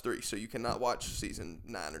haven't watched 3, so you cannot watch season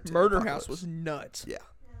 9 or 10. Murder Apocalypse. House was nuts. Yeah.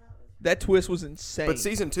 That twist was insane. But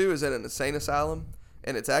season 2 is at an insane asylum,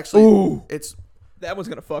 and it's actually Ooh. that one's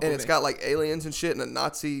gonna fuck and with it's me. got like aliens and shit and a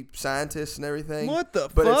Nazi scientist and everything. What the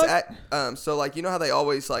But fuck? it's at so like, you know how they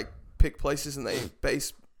always like pick places and they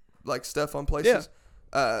base like stuff on places.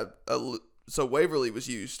 So Waverly was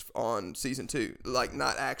used on season 2, like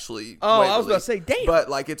not actually. Oh, Waverly, I was about to say, damn. but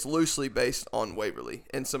like it's loosely based on Waverly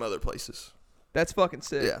and some other places. That's fucking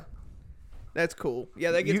sick. Yeah. That's cool.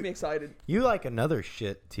 Yeah, that gets You- me excited. You like another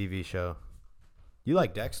shit TV show. You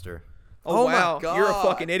like Dexter. Oh, Oh my wow. You're a God.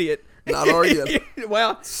 fucking idiot. Not arguing.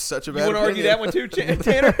 Wow. Such a You bad. want to argue that one too,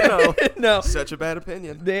 Tanner? No. No. Such a bad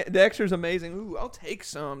opinion. Dexter's amazing. Ooh, I'll take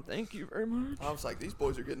some. Thank you very much. I was like, these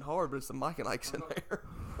boys are getting hard, but it's the Mike and Ike's in there.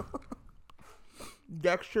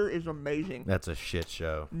 Dexter is amazing. That's a shit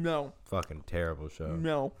show. No. Fucking terrible show.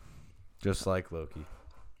 No. Just like Loki.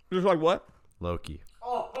 Just like what? Loki.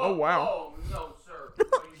 Oh, wow. Oh, no, sir.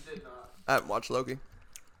 No, you did not. I haven't watched Loki.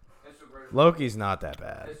 It's the greatest. Loki's not that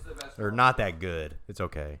bad. It's the best. Or not that good. It's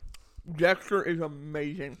okay. Dexter is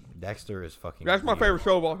amazing. Dexter is fucking That's my weird. favorite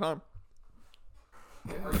show of all time.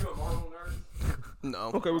 Are you a Marvel nerd?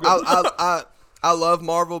 No. Okay, we're good. I love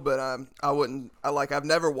Marvel, but I've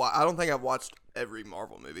never watched. I don't think I've watched every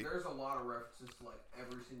Marvel movie. There's a lot of references to like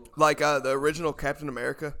every single. Like the original Captain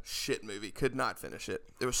America, shit movie. Could not finish it.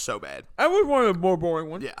 It was so bad. That was one of the more boring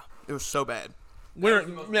ones. Yeah, it was so bad. Winter,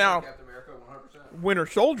 now, Captain America, 100%. Winter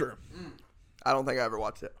Soldier. I don't think I ever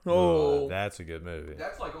watched it. Oh. That's a good movie.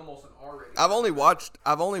 That's like almost an R-rated.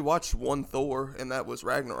 I've only watched one Thor, and that was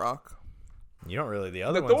Ragnarok. You don't really. The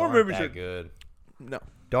other The ones Thor aren't movies that are- good. No.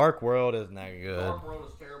 Dark World isn't that good. Dark World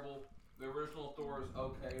is terrible. The original Thor is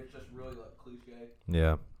okay. It's just really like cliche.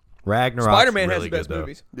 Yeah. Ragnarok. Spider-Man really has the best good, though.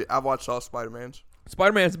 movies. Yeah, I've watched all Spider-Mans.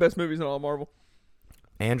 Spider-Man has the best movies in all of Marvel.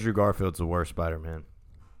 Andrew Garfield's the worst Spider-Man.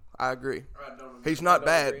 I agree. I don't He's I not don't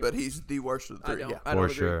bad, agree. but he's the worst of the I three. don't. Yeah. I don't For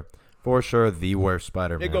agree. sure. For sure, the worst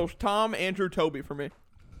Spider-Man. It goes Tom, Andrew, Toby for me.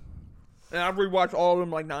 And I've rewatched all of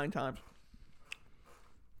them like 9 times.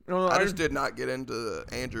 You know, I just did not get into the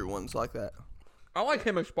Andrew ones like that. I like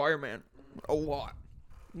him as Spider-Man a lot.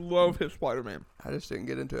 Love his Spider-Man. I just didn't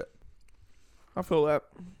get into it. I feel that.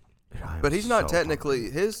 I'm But he's not so technically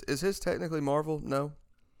his technically Marvel? No.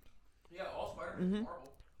 Yeah, all Spider-Man is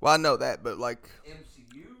Marvel. Well, I know that, but like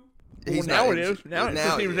MCU. he's now not it MCU. is. Now it now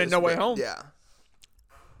just he even in is, No Way but Home. Yeah.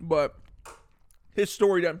 But his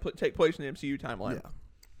story doesn't take place in the MCU timeline. Yeah.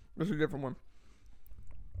 This is a different one.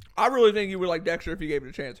 I really think you would like Dexter if you gave it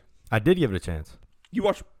a chance. I did give it a chance. You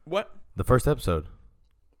watched what? The first episode.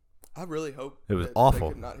 I really hope It was that awful.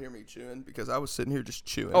 They could not hear me chewing because I was sitting here just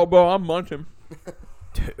chewing. Oh, bro, I'm munching.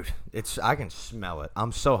 Dude, I can smell it.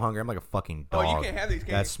 I'm so hungry. I'm like a fucking Oh, dog. you can't have these,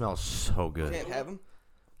 can That you? smells so you good. can't have them.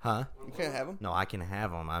 Huh? You can't have them. No, I can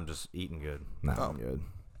have them. I'm just eating good. No, Oh. I'm good.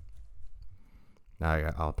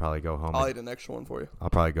 I'll probably go home. I'll eat an extra one for you. I'll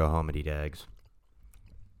probably go home and eat eggs.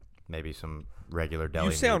 Maybe some regular deli.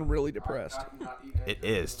 You sound really depressed. It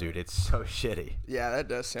is, dude. It's so shitty. Yeah, that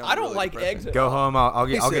does sound. I don't really like depressing. eggs at Go all. home. I'll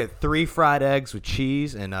He said- get 3 fried eggs with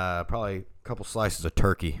cheese and probably a couple slices of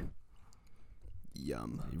turkey.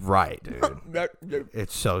 Yum. Right, dude. Dude,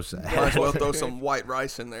 It's so Might sad. as well throw some white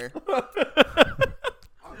rice in there. I'm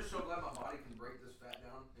just so glad my body can break this fat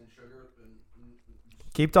down and sugar.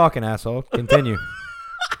 And Keep talking, asshole. Continue.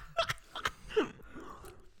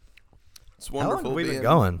 It's How long wonderful. have we been being-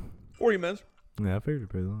 going? 40 minutes. Yeah, I figured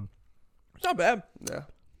pretty long. It's not bad. Yeah.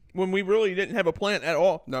 When we really didn't have a plan at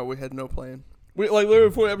all. No, we had no plan. We like literally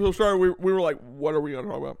before the episode started, we were like, what are we gonna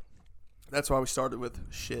talk about? That's why we started with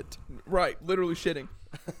shit. Right, literally shitting.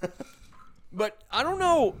 But I don't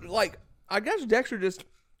know, like, I guess Dexter just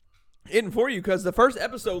hitting for you because the first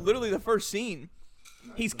episode, literally the first scene,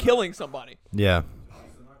 he's killing somebody. Yeah.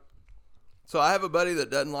 So I have a buddy that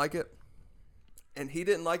doesn't like it, and he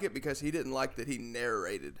didn't like it because he didn't like that he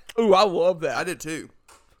narrated. Ooh, I love that. I did too.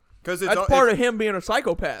 Because That's part of him being a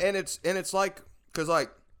psychopath. and it's like, because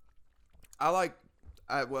like,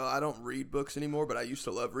 I don't read books anymore, but I used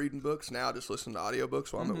to love reading books. Now I just listen to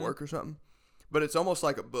audiobooks while I'm at work or something. But it's almost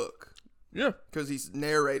like a book Yeah. because he's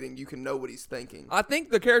narrating. You can know what he's thinking. I think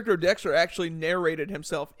the character of Dexter actually narrated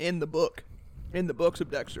himself in the book. In the books of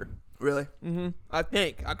Dexter. Really? Mm-hmm. I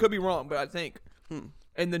think. I could be wrong, but I think.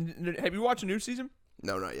 And then, have you watched a new season?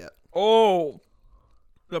 No, not yet. Oh.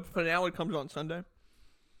 The finale comes on Sunday.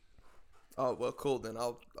 Oh well, cool. Then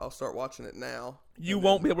I'll start watching it now. You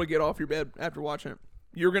won't be able to get off your bed after watching it.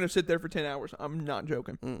 You're going to sit there for 10 hours. I'm not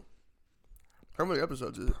joking. How many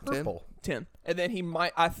episodes is it? 10? Purple. 10. And then he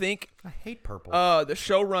might, I think, I hate purple. the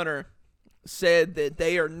showrunner said that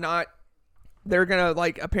they're going to,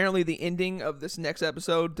 like, apparently the ending of this next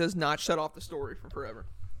episode does not shut off the story for forever.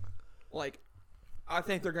 Like, I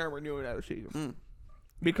think they're going to renew another season.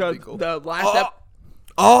 Because That'd be cool. the last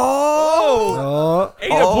oh.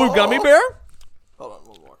 ate a blue gummy bear? Hold on,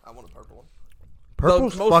 one more. I want a purple one.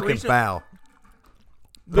 Purple's most fucking recent- foul.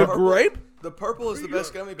 The Purple. grape? The purple is the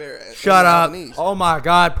best gummy bear. in Shut up. Japanese. Oh my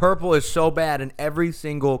god, purple is so bad in every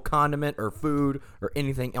single condiment or food or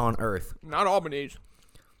anything on earth. Not Albanese.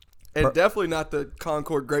 And definitely not the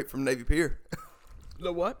Concord grape from Navy Pier.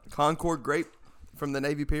 The what? Concord grape from the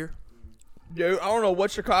Navy Pier. Dude, I don't know what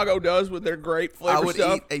Chicago does with their grape flavor I would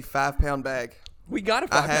stuff. eat a 5-pound bag. We got a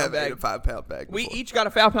I 5-pound have bag. ate a 5-pound bag. We before. each got a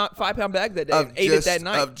 5-pound bag that day and ate it that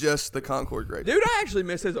night. Of just the Concord grape. Dude, I actually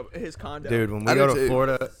miss his condo. Dude, when we I go do to too.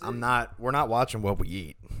 Florida, we're not watching what we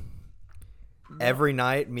eat. Every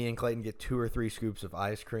night, me and Clayton get 2 or 3 scoops of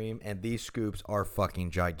ice cream, and these scoops are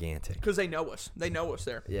fucking gigantic. Because they know us. They know us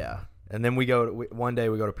there. Yeah. And then one day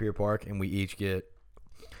we go to Pier Park, and we each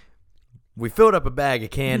we filled up a bag of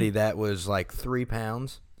candy that was like 3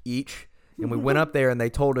 pounds each, and we went up there, and they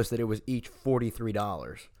told us that it was each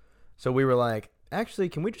 $43. So we were like, actually,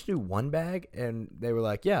 can we just do one bag? And they were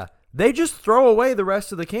like, yeah. They just throw away the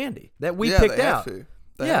rest of the candy that we picked they out. Have to.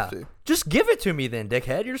 They have to. Just give it to me then,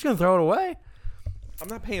 dickhead. You're just going to throw it away? I'm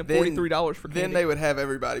not paying Then- $43 for candy. Then they would have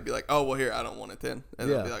everybody be like, oh, well, here, I don't want it then. And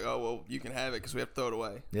Yeah. they'll be like, oh, well, you can have it because we have to throw it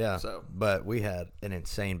away. Yeah. So, But we had an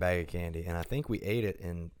insane bag of candy, and I think we ate it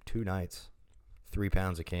in 2 nights. 3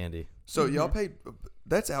 pounds of candy. so y'all paid,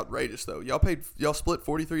 that's outrageous, though. Y'all split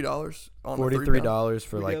 $43 on the $43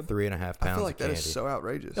 for We like did. 3.5 pounds I feel like of that candy. is so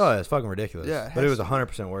outrageous. Oh, it's fucking ridiculous. Yeah, it but it has was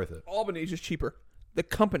 100% worth it. Albanese is cheaper. The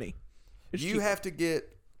company is You cheaper. have to get,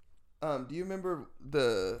 do you remember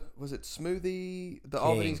was it Smoothie, the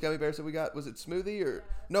Albanese gummy bears that we got? Was it Smoothie or,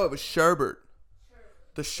 no, it was Sherbert.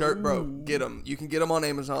 The shirt, bro, get them. You can get them on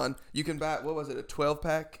Amazon. You can buy, what was it, a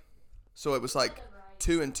 12-pack? So it was like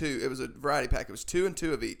 2 and 2. It was a variety pack. It was 2 and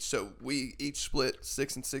 2 of each. So we each split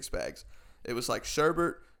 6 and 6 bags. It was like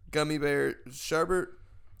sherbet, gummy bears,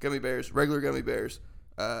 regular gummy bears,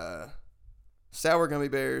 sour gummy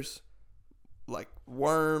bears, like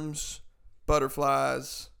worms,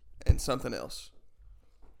 butterflies, and something else.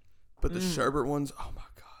 But the sherbet ones, oh my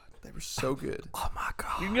god, they were so good. Oh, my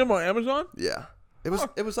God. You can get them on Amazon? Yeah. It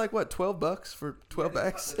was like what, $12 for 12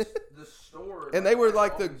 bags? the store. And they were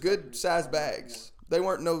like the good sized bags. They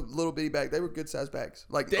weren't no little bitty bag. They were good sized bags.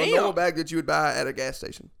 Like Damn. a normal bag that you would buy at a gas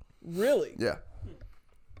station. Really? Yeah.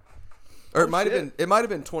 Or it might have shit.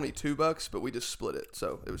 been $22, but we just split it,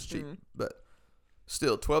 so it was cheap. But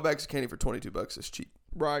still, 12 bags of candy for $22 is cheap.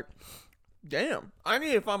 Right. Damn. I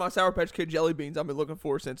need to find my Sour Patch Kid jelly beans I've been looking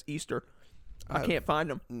for since Easter. I can't find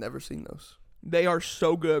them. Never seen those. They are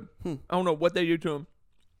so good. I don't know what they do to them.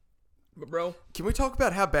 But bro, Can we talk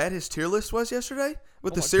about how bad his tier list was yesterday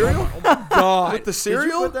with the my cereal? God, oh my god. With the Did you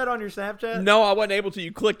cereal, put that on your Snapchat? No, I wasn't able to.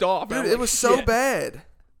 You clicked off. dude, I'm it like, was so shit. bad.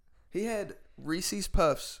 He had Reese's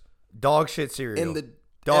Puffs Dog shit cereal. in the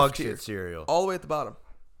Dog F tier, shit cereal. all the way at the bottom.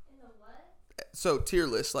 So tier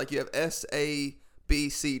list, like you have S, A, B,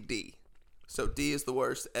 C, D. So D is the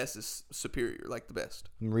worst, S is superior, like the best.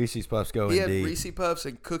 Reese's Puffs go He in had D. Reese's Puffs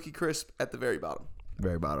and Cookie Crisp at the very bottom.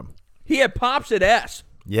 Very bottom. He had Pops at S.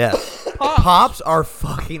 Yes. Pops. Pops are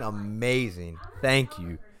fucking amazing. Thank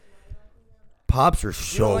you. Pops are You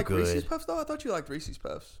so don't like good. Reese's Puffs though? I thought you liked Reese's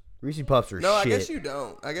Puffs. Reese's Puffs are No, shit. I guess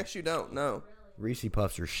you don't. No. Reese's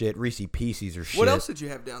Puffs are shit. Reese's Pieces are shit. What else did you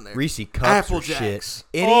have down there? Reese's Cups Apple are Jacks.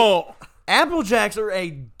 shit. Oh, Apple Jacks are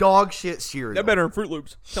a dog shit cereal. they're better than Fruit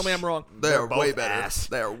Loops. Tell me I'm wrong. They are both way better. ass.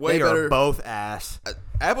 They are way They better. are both ass.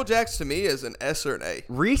 Apple Jacks to me is an S or an A.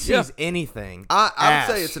 Reese's Yeah. anything. I ass.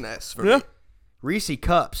 would say it's an S for Yeah. me. Reese's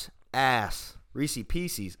Cups, ass. Reese's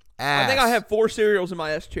Pieces, ass. I think I have 4 cereals in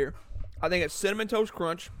my S tier. I think it's Cinnamon Toast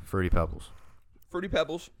Crunch, Fruity Pebbles, Fruity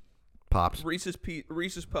Pebbles, Pops. Reese's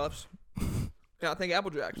Puffs, and I think Apple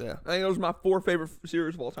Jacks. Yeah. I think those are my 4 favorite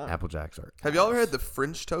cereals of all time. Apple Jacks are. Have y'all ever had the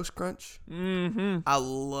French Toast Crunch? Mm-hmm. I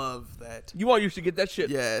love that. You all used to get that shit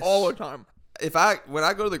Yes. all the time. When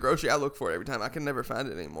I go to the grocery, I look for it every time. I can never find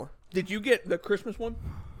it anymore. Did you get the Christmas one?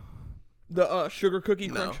 The sugar cookie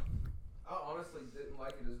No. crunch? I honestly didn't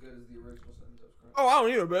like it as good as the original Cinnamon Toast Crunch. Oh, I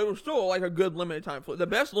don't either, but it was still like a good limited time flavor. The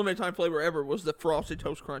best limited time flavor ever was the Frosted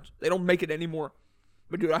Toast Crunch. They don't make it anymore.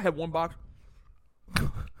 But dude, I had one box.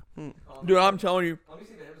 Dude, I'm telling you. Let me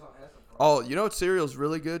see the Amazon has some. Oh, you know what cereal's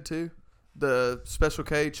really good too? The Special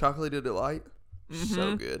K Chocolatey Delight.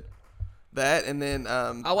 So good. That and then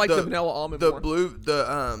I like the vanilla almond The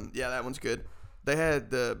more. yeah, that one's good. They had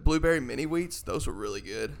the blueberry mini wheats. Those were really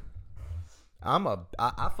good.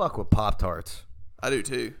 I fuck with Pop Tarts. I do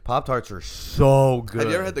too. Pop Tarts are so good. Have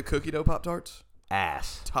you ever had the cookie dough Pop Tarts?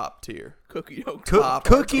 ass? Top tier. Cookie dough. Top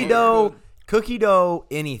Cookie Tarts. dough, cookie dough,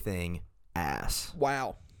 anything, ass.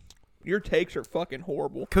 Wow. Your takes are fucking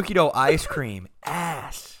horrible. Cookie dough ice cream,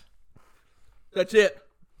 ass. That's it.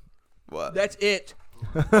 What? That's it.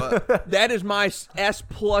 What? That is my S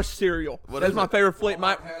plus cereal. What That's is my it? favorite flavor.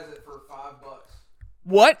 My Walmart has it for $5.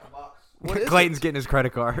 what? A box. What is Clayton's it? getting his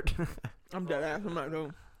credit card. I'm dead ass. I'm not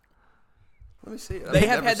doing. Let me see it. They I've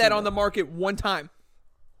have never had seen that on the market one time.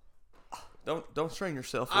 Don't strain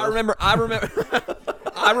yourself. I Will. remember.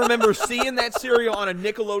 I remember seeing that cereal on a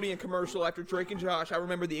Nickelodeon commercial after Drake and Josh. I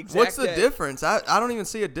remember the exact. What's the day. difference? I don't even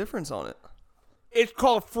see a difference on it. It's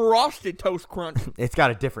called Frosted Toast Crunch. It's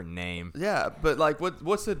got a different name. Yeah, but like,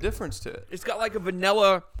 what's the difference to it? It's got like a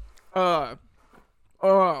vanilla,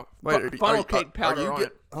 Wait, funnel cake powder on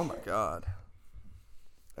it. Oh my god,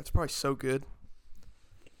 that's probably so good.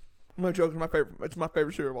 I'm not joking. It's my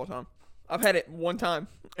favorite cereal of all time. I've had it one time,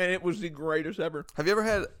 and it was the greatest ever. Have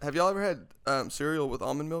y'all ever had cereal with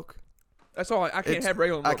almond milk? That's all. I can't It's- have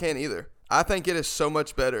regular milk. I can't either. I think it is so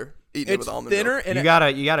much better eating it It's with almond thinner, milk.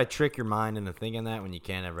 and You gotta trick your mind into thinking that when you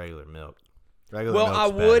can't have regular milk. Regular well, milk's I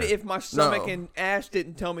would better. if my stomach No. and ass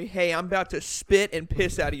didn't tell me, "Hey, I'm about to spit and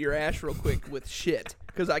piss out of your ass real quick with shit,"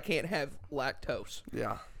 because I can't have lactose.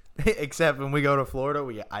 Yeah. Except when we go to Florida,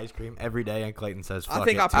 we get ice cream every day, and Clayton says, I "Fuck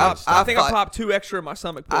think it, I too." popped. I I think I fight- popped 2 extra in my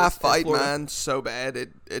stomach. I pills in fight Florida. mine so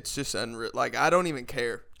bad. It's just unreal. Like, I don't even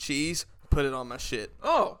care. Cheese, put it on my shit.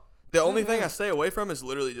 Oh, The only thing I stay away from is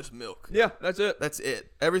literally just milk. yeah, that's it. That's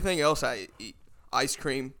it. Everything else I eat. Ice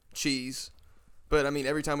cream, cheese. But, I mean,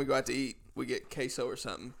 every time we go out to eat, we get queso or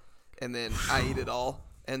something. And then I eat it all.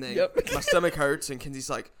 And then Yep. my stomach hurts. And Kenzie's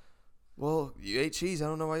like, well, you ate cheese. I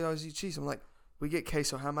don't know why you always eat cheese. I'm like, we get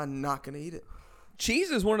queso. How am I not going to eat it? Cheese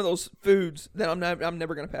is one of those foods that I'm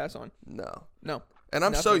never gonna pass on. No. No, And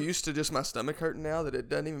I'm so Nothing. used to just my stomach hurting now that it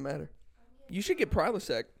doesn't even matter. you should get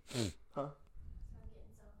Prilosec.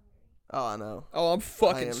 Oh, I know. Oh, I'm I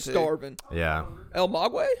fucking am too. starving. Yeah, El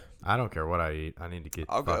Magwe? I don't care what I eat. I need to get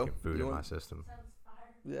I'll go. fucking food You in my want- system.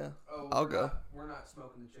 Yeah. Oh, I'll go. We're not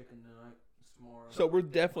smoking the chicken tonight. It's tomorrow. So we're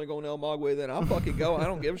definitely going to El Magwe then. I'll fucking go. I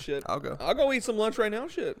don't give a shit. I'll go. I'll go eat some lunch right now.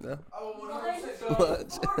 Shit. Yeah. Oh,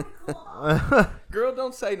 100% Girl,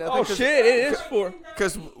 don't say nothing. Oh shit! It is for.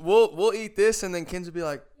 Because we'll eat this, and then Kenzie will be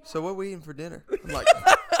like, so what are we eating for dinner? I'm like,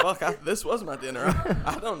 fuck, this was my dinner.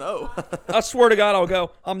 I don't know. I swear to God, I'll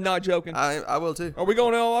go. I'm not joking. I will too. Are we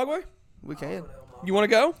going to El Magwe? We can. You want to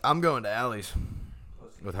go? I'm going to Allie's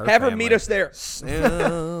with her. Have her family. meet us there.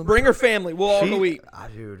 Simp. Bring her family. We'll all She- go eat.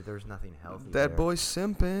 Dude, there's nothing healthy. That there. boy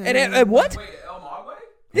simping. And what? Wait, El Magwe?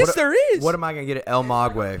 Yes, What- there is. What am I gonna get at El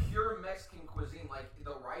Magwe? Like pure Mexican cuisine. Like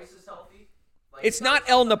the rice is healthy. Like, It's not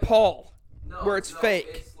El Nepal, no, where it's no, fake.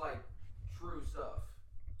 It's like true stuff.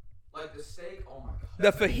 Like the steak. Oh my god.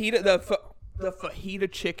 The fajita, the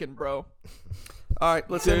fajita chicken, bro. All right,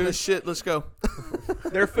 let's end this shit. Let's go.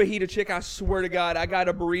 Their fajita chicken, I swear to God, I got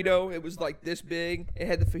a burrito. It was like this big. It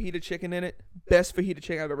had the fajita chicken in it. Best fajita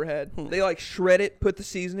chicken I've ever had. They like shred it, put the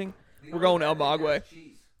seasoning. We're going El Magwe.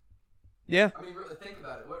 Cheese. Yeah. I mean, really, think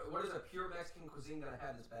about it. What is a pure Mexican cuisine gonna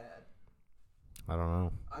have that's bad? I don't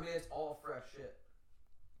know. I mean, it's all fresh shit.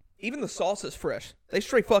 Even the salsa's fresh. They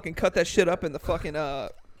straight fucking cut that shit up in the fucking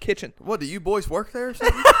kitchen. What, do you boys work there or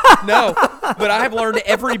something? No, but I have learned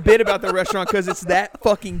every bit about the restaurant because it's that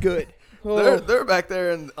fucking good. Oh. They're back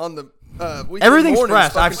there and on the weekend Everything's mornings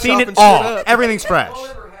fresh. I've fucking seen it chopping all. shit up. Everything's fresh. Have you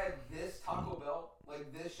ever had this Taco Bell?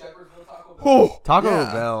 Like this Shepherdsville Taco Bell? Oh, Taco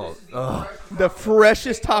Yeah. Bell. This is the Ugh. freshest the Taco Bell.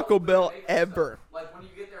 freshest Taco They Bell make ever. stuff. Like when you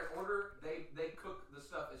get there and order, they cook the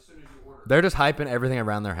stuff as soon as you order. They're just hyping everything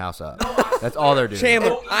around their house up. That's all they're doing.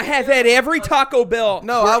 Chandler, I have had every Taco Bell.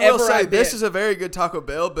 No, I will wherever say I've this been. is a very good Taco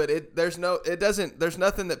Bell, but there's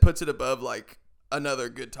nothing that puts it above like another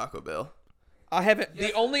good Taco Bell. I haven't.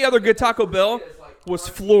 The only other good Taco Bell was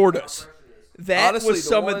Florida's. That Honestly, was the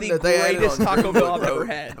some one of the that they added greatest on Taco Bell I've Greenwood ever Road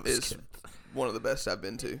had. is one of the best I've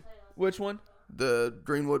been to. Which one? The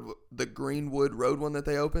Greenwood Road one that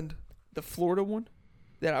they opened. The Florida one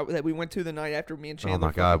that we went to the night after me and Oh Chandler.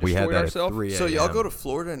 my God, fucking we had destroyed that ourselves. at 3 a.m. So y'all go to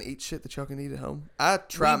Florida and eat shit that y'all can eat at home? I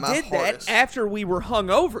try We my did hardest. that after we were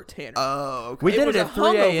hungover, Tanner. Oh, okay. We It did was it a at 3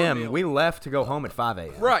 hungover a.m. meal. We left to go home at 5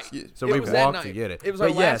 a.m. Right. Yeah. So It we was that walked night. to get it. It was our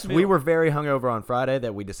but last yes, meal. we were very hungover on Friday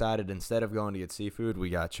that we decided instead of going to get seafood,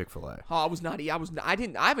 we got Chick-fil-A. Oh, I was not.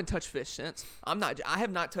 I haven't touched fish since. I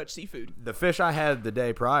have not touched seafood. The fish I had the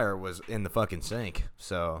day prior was in the fucking sink.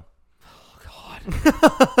 So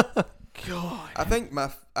God. I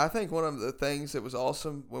think one of the things that was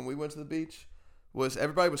awesome when we went to the beach was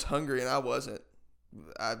everybody was hungry and I wasn't.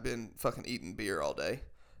 I've been fucking eating beer all day,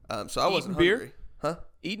 so I wasn't beer? hungry. Huh?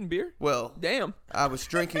 Eating beer? Well, Damn. I was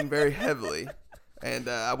drinking very heavily, and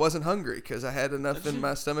I wasn't hungry because I had enough in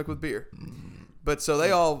my stomach with beer. But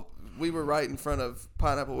so we were right in front of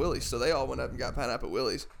Pineapple Willie's, so they all went up and got Pineapple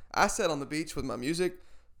Willie's. I sat on the beach with my music,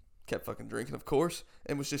 kept fucking drinking, of course,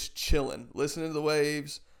 and was just chilling, listening to the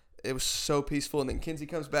waves. It was so peaceful. And then Kenzie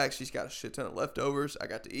comes back. She's got a shit ton of leftovers. I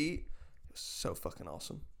got to eat. It was so fucking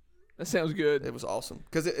awesome. That sounds good. It was awesome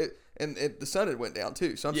because the sun had went down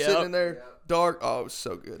too. So I'm Yep. sitting in there, dark. Oh, it was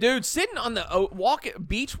so good. Dude, sitting on the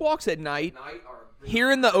beach walks at night, Night are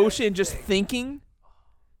hearing the ocean, just thinking,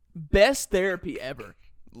 best therapy ever.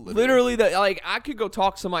 Literally, I could go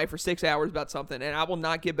talk to somebody for 6 hours about something, and I will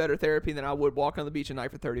not get better therapy than I would walk on the beach at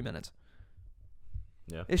night for 30 minutes.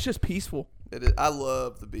 yeah. It's just peaceful. It is, I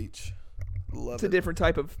love the beach. Love It's a it. different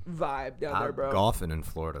type of vibe down there, bro. Golfing in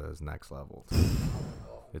Florida is next level.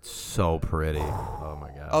 It's so pretty. Oh my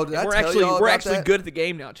God. Oh, did I we're tell actually y'all we're about actually that? good at the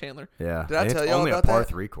game now, Chandler. yeah. Did I And tell it's y'all only about a par that?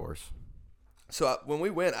 3 course. So when we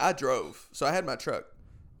went, I drove. So I had my truck.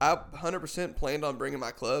 I 100% planned on bringing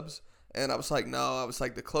my clubs, and I was like, no. I was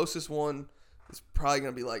like, the closest one is probably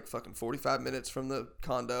gonna be like fucking 45 minutes from the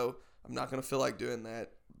condo. I'm not gonna feel like doing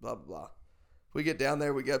that. Blah blah blah. We get down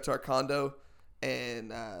there. We get up to our condo,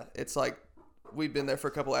 and it's like we've been there for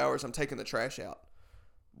a couple hours. I'm taking the trash out,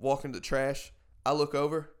 walking to the trash. I look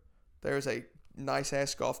over. There's a nice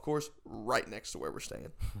ass golf course right next to where we're staying.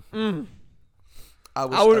 I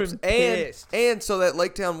I would've upset. been pissed. And so that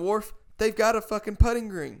Lake Town Wharf, they've got a fucking putting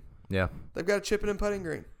green. Yeah. They've got a chipping and putting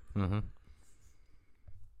green. Mm-hmm.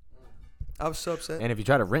 I was so upset. And if you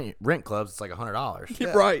try to rent clubs, it's like $100.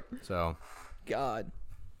 Yeah. Right. So God.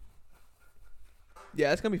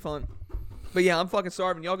 Yeah, it's gonna be fun. But yeah, I'm fucking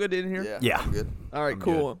starving. Y'all good in here? Yeah. I'm good. All right, I'm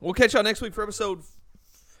cool. We'll catch y'all next week for episode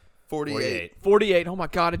 48. 48. Oh my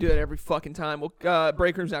God, I do that every fucking time. Well,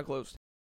 break room's now closed.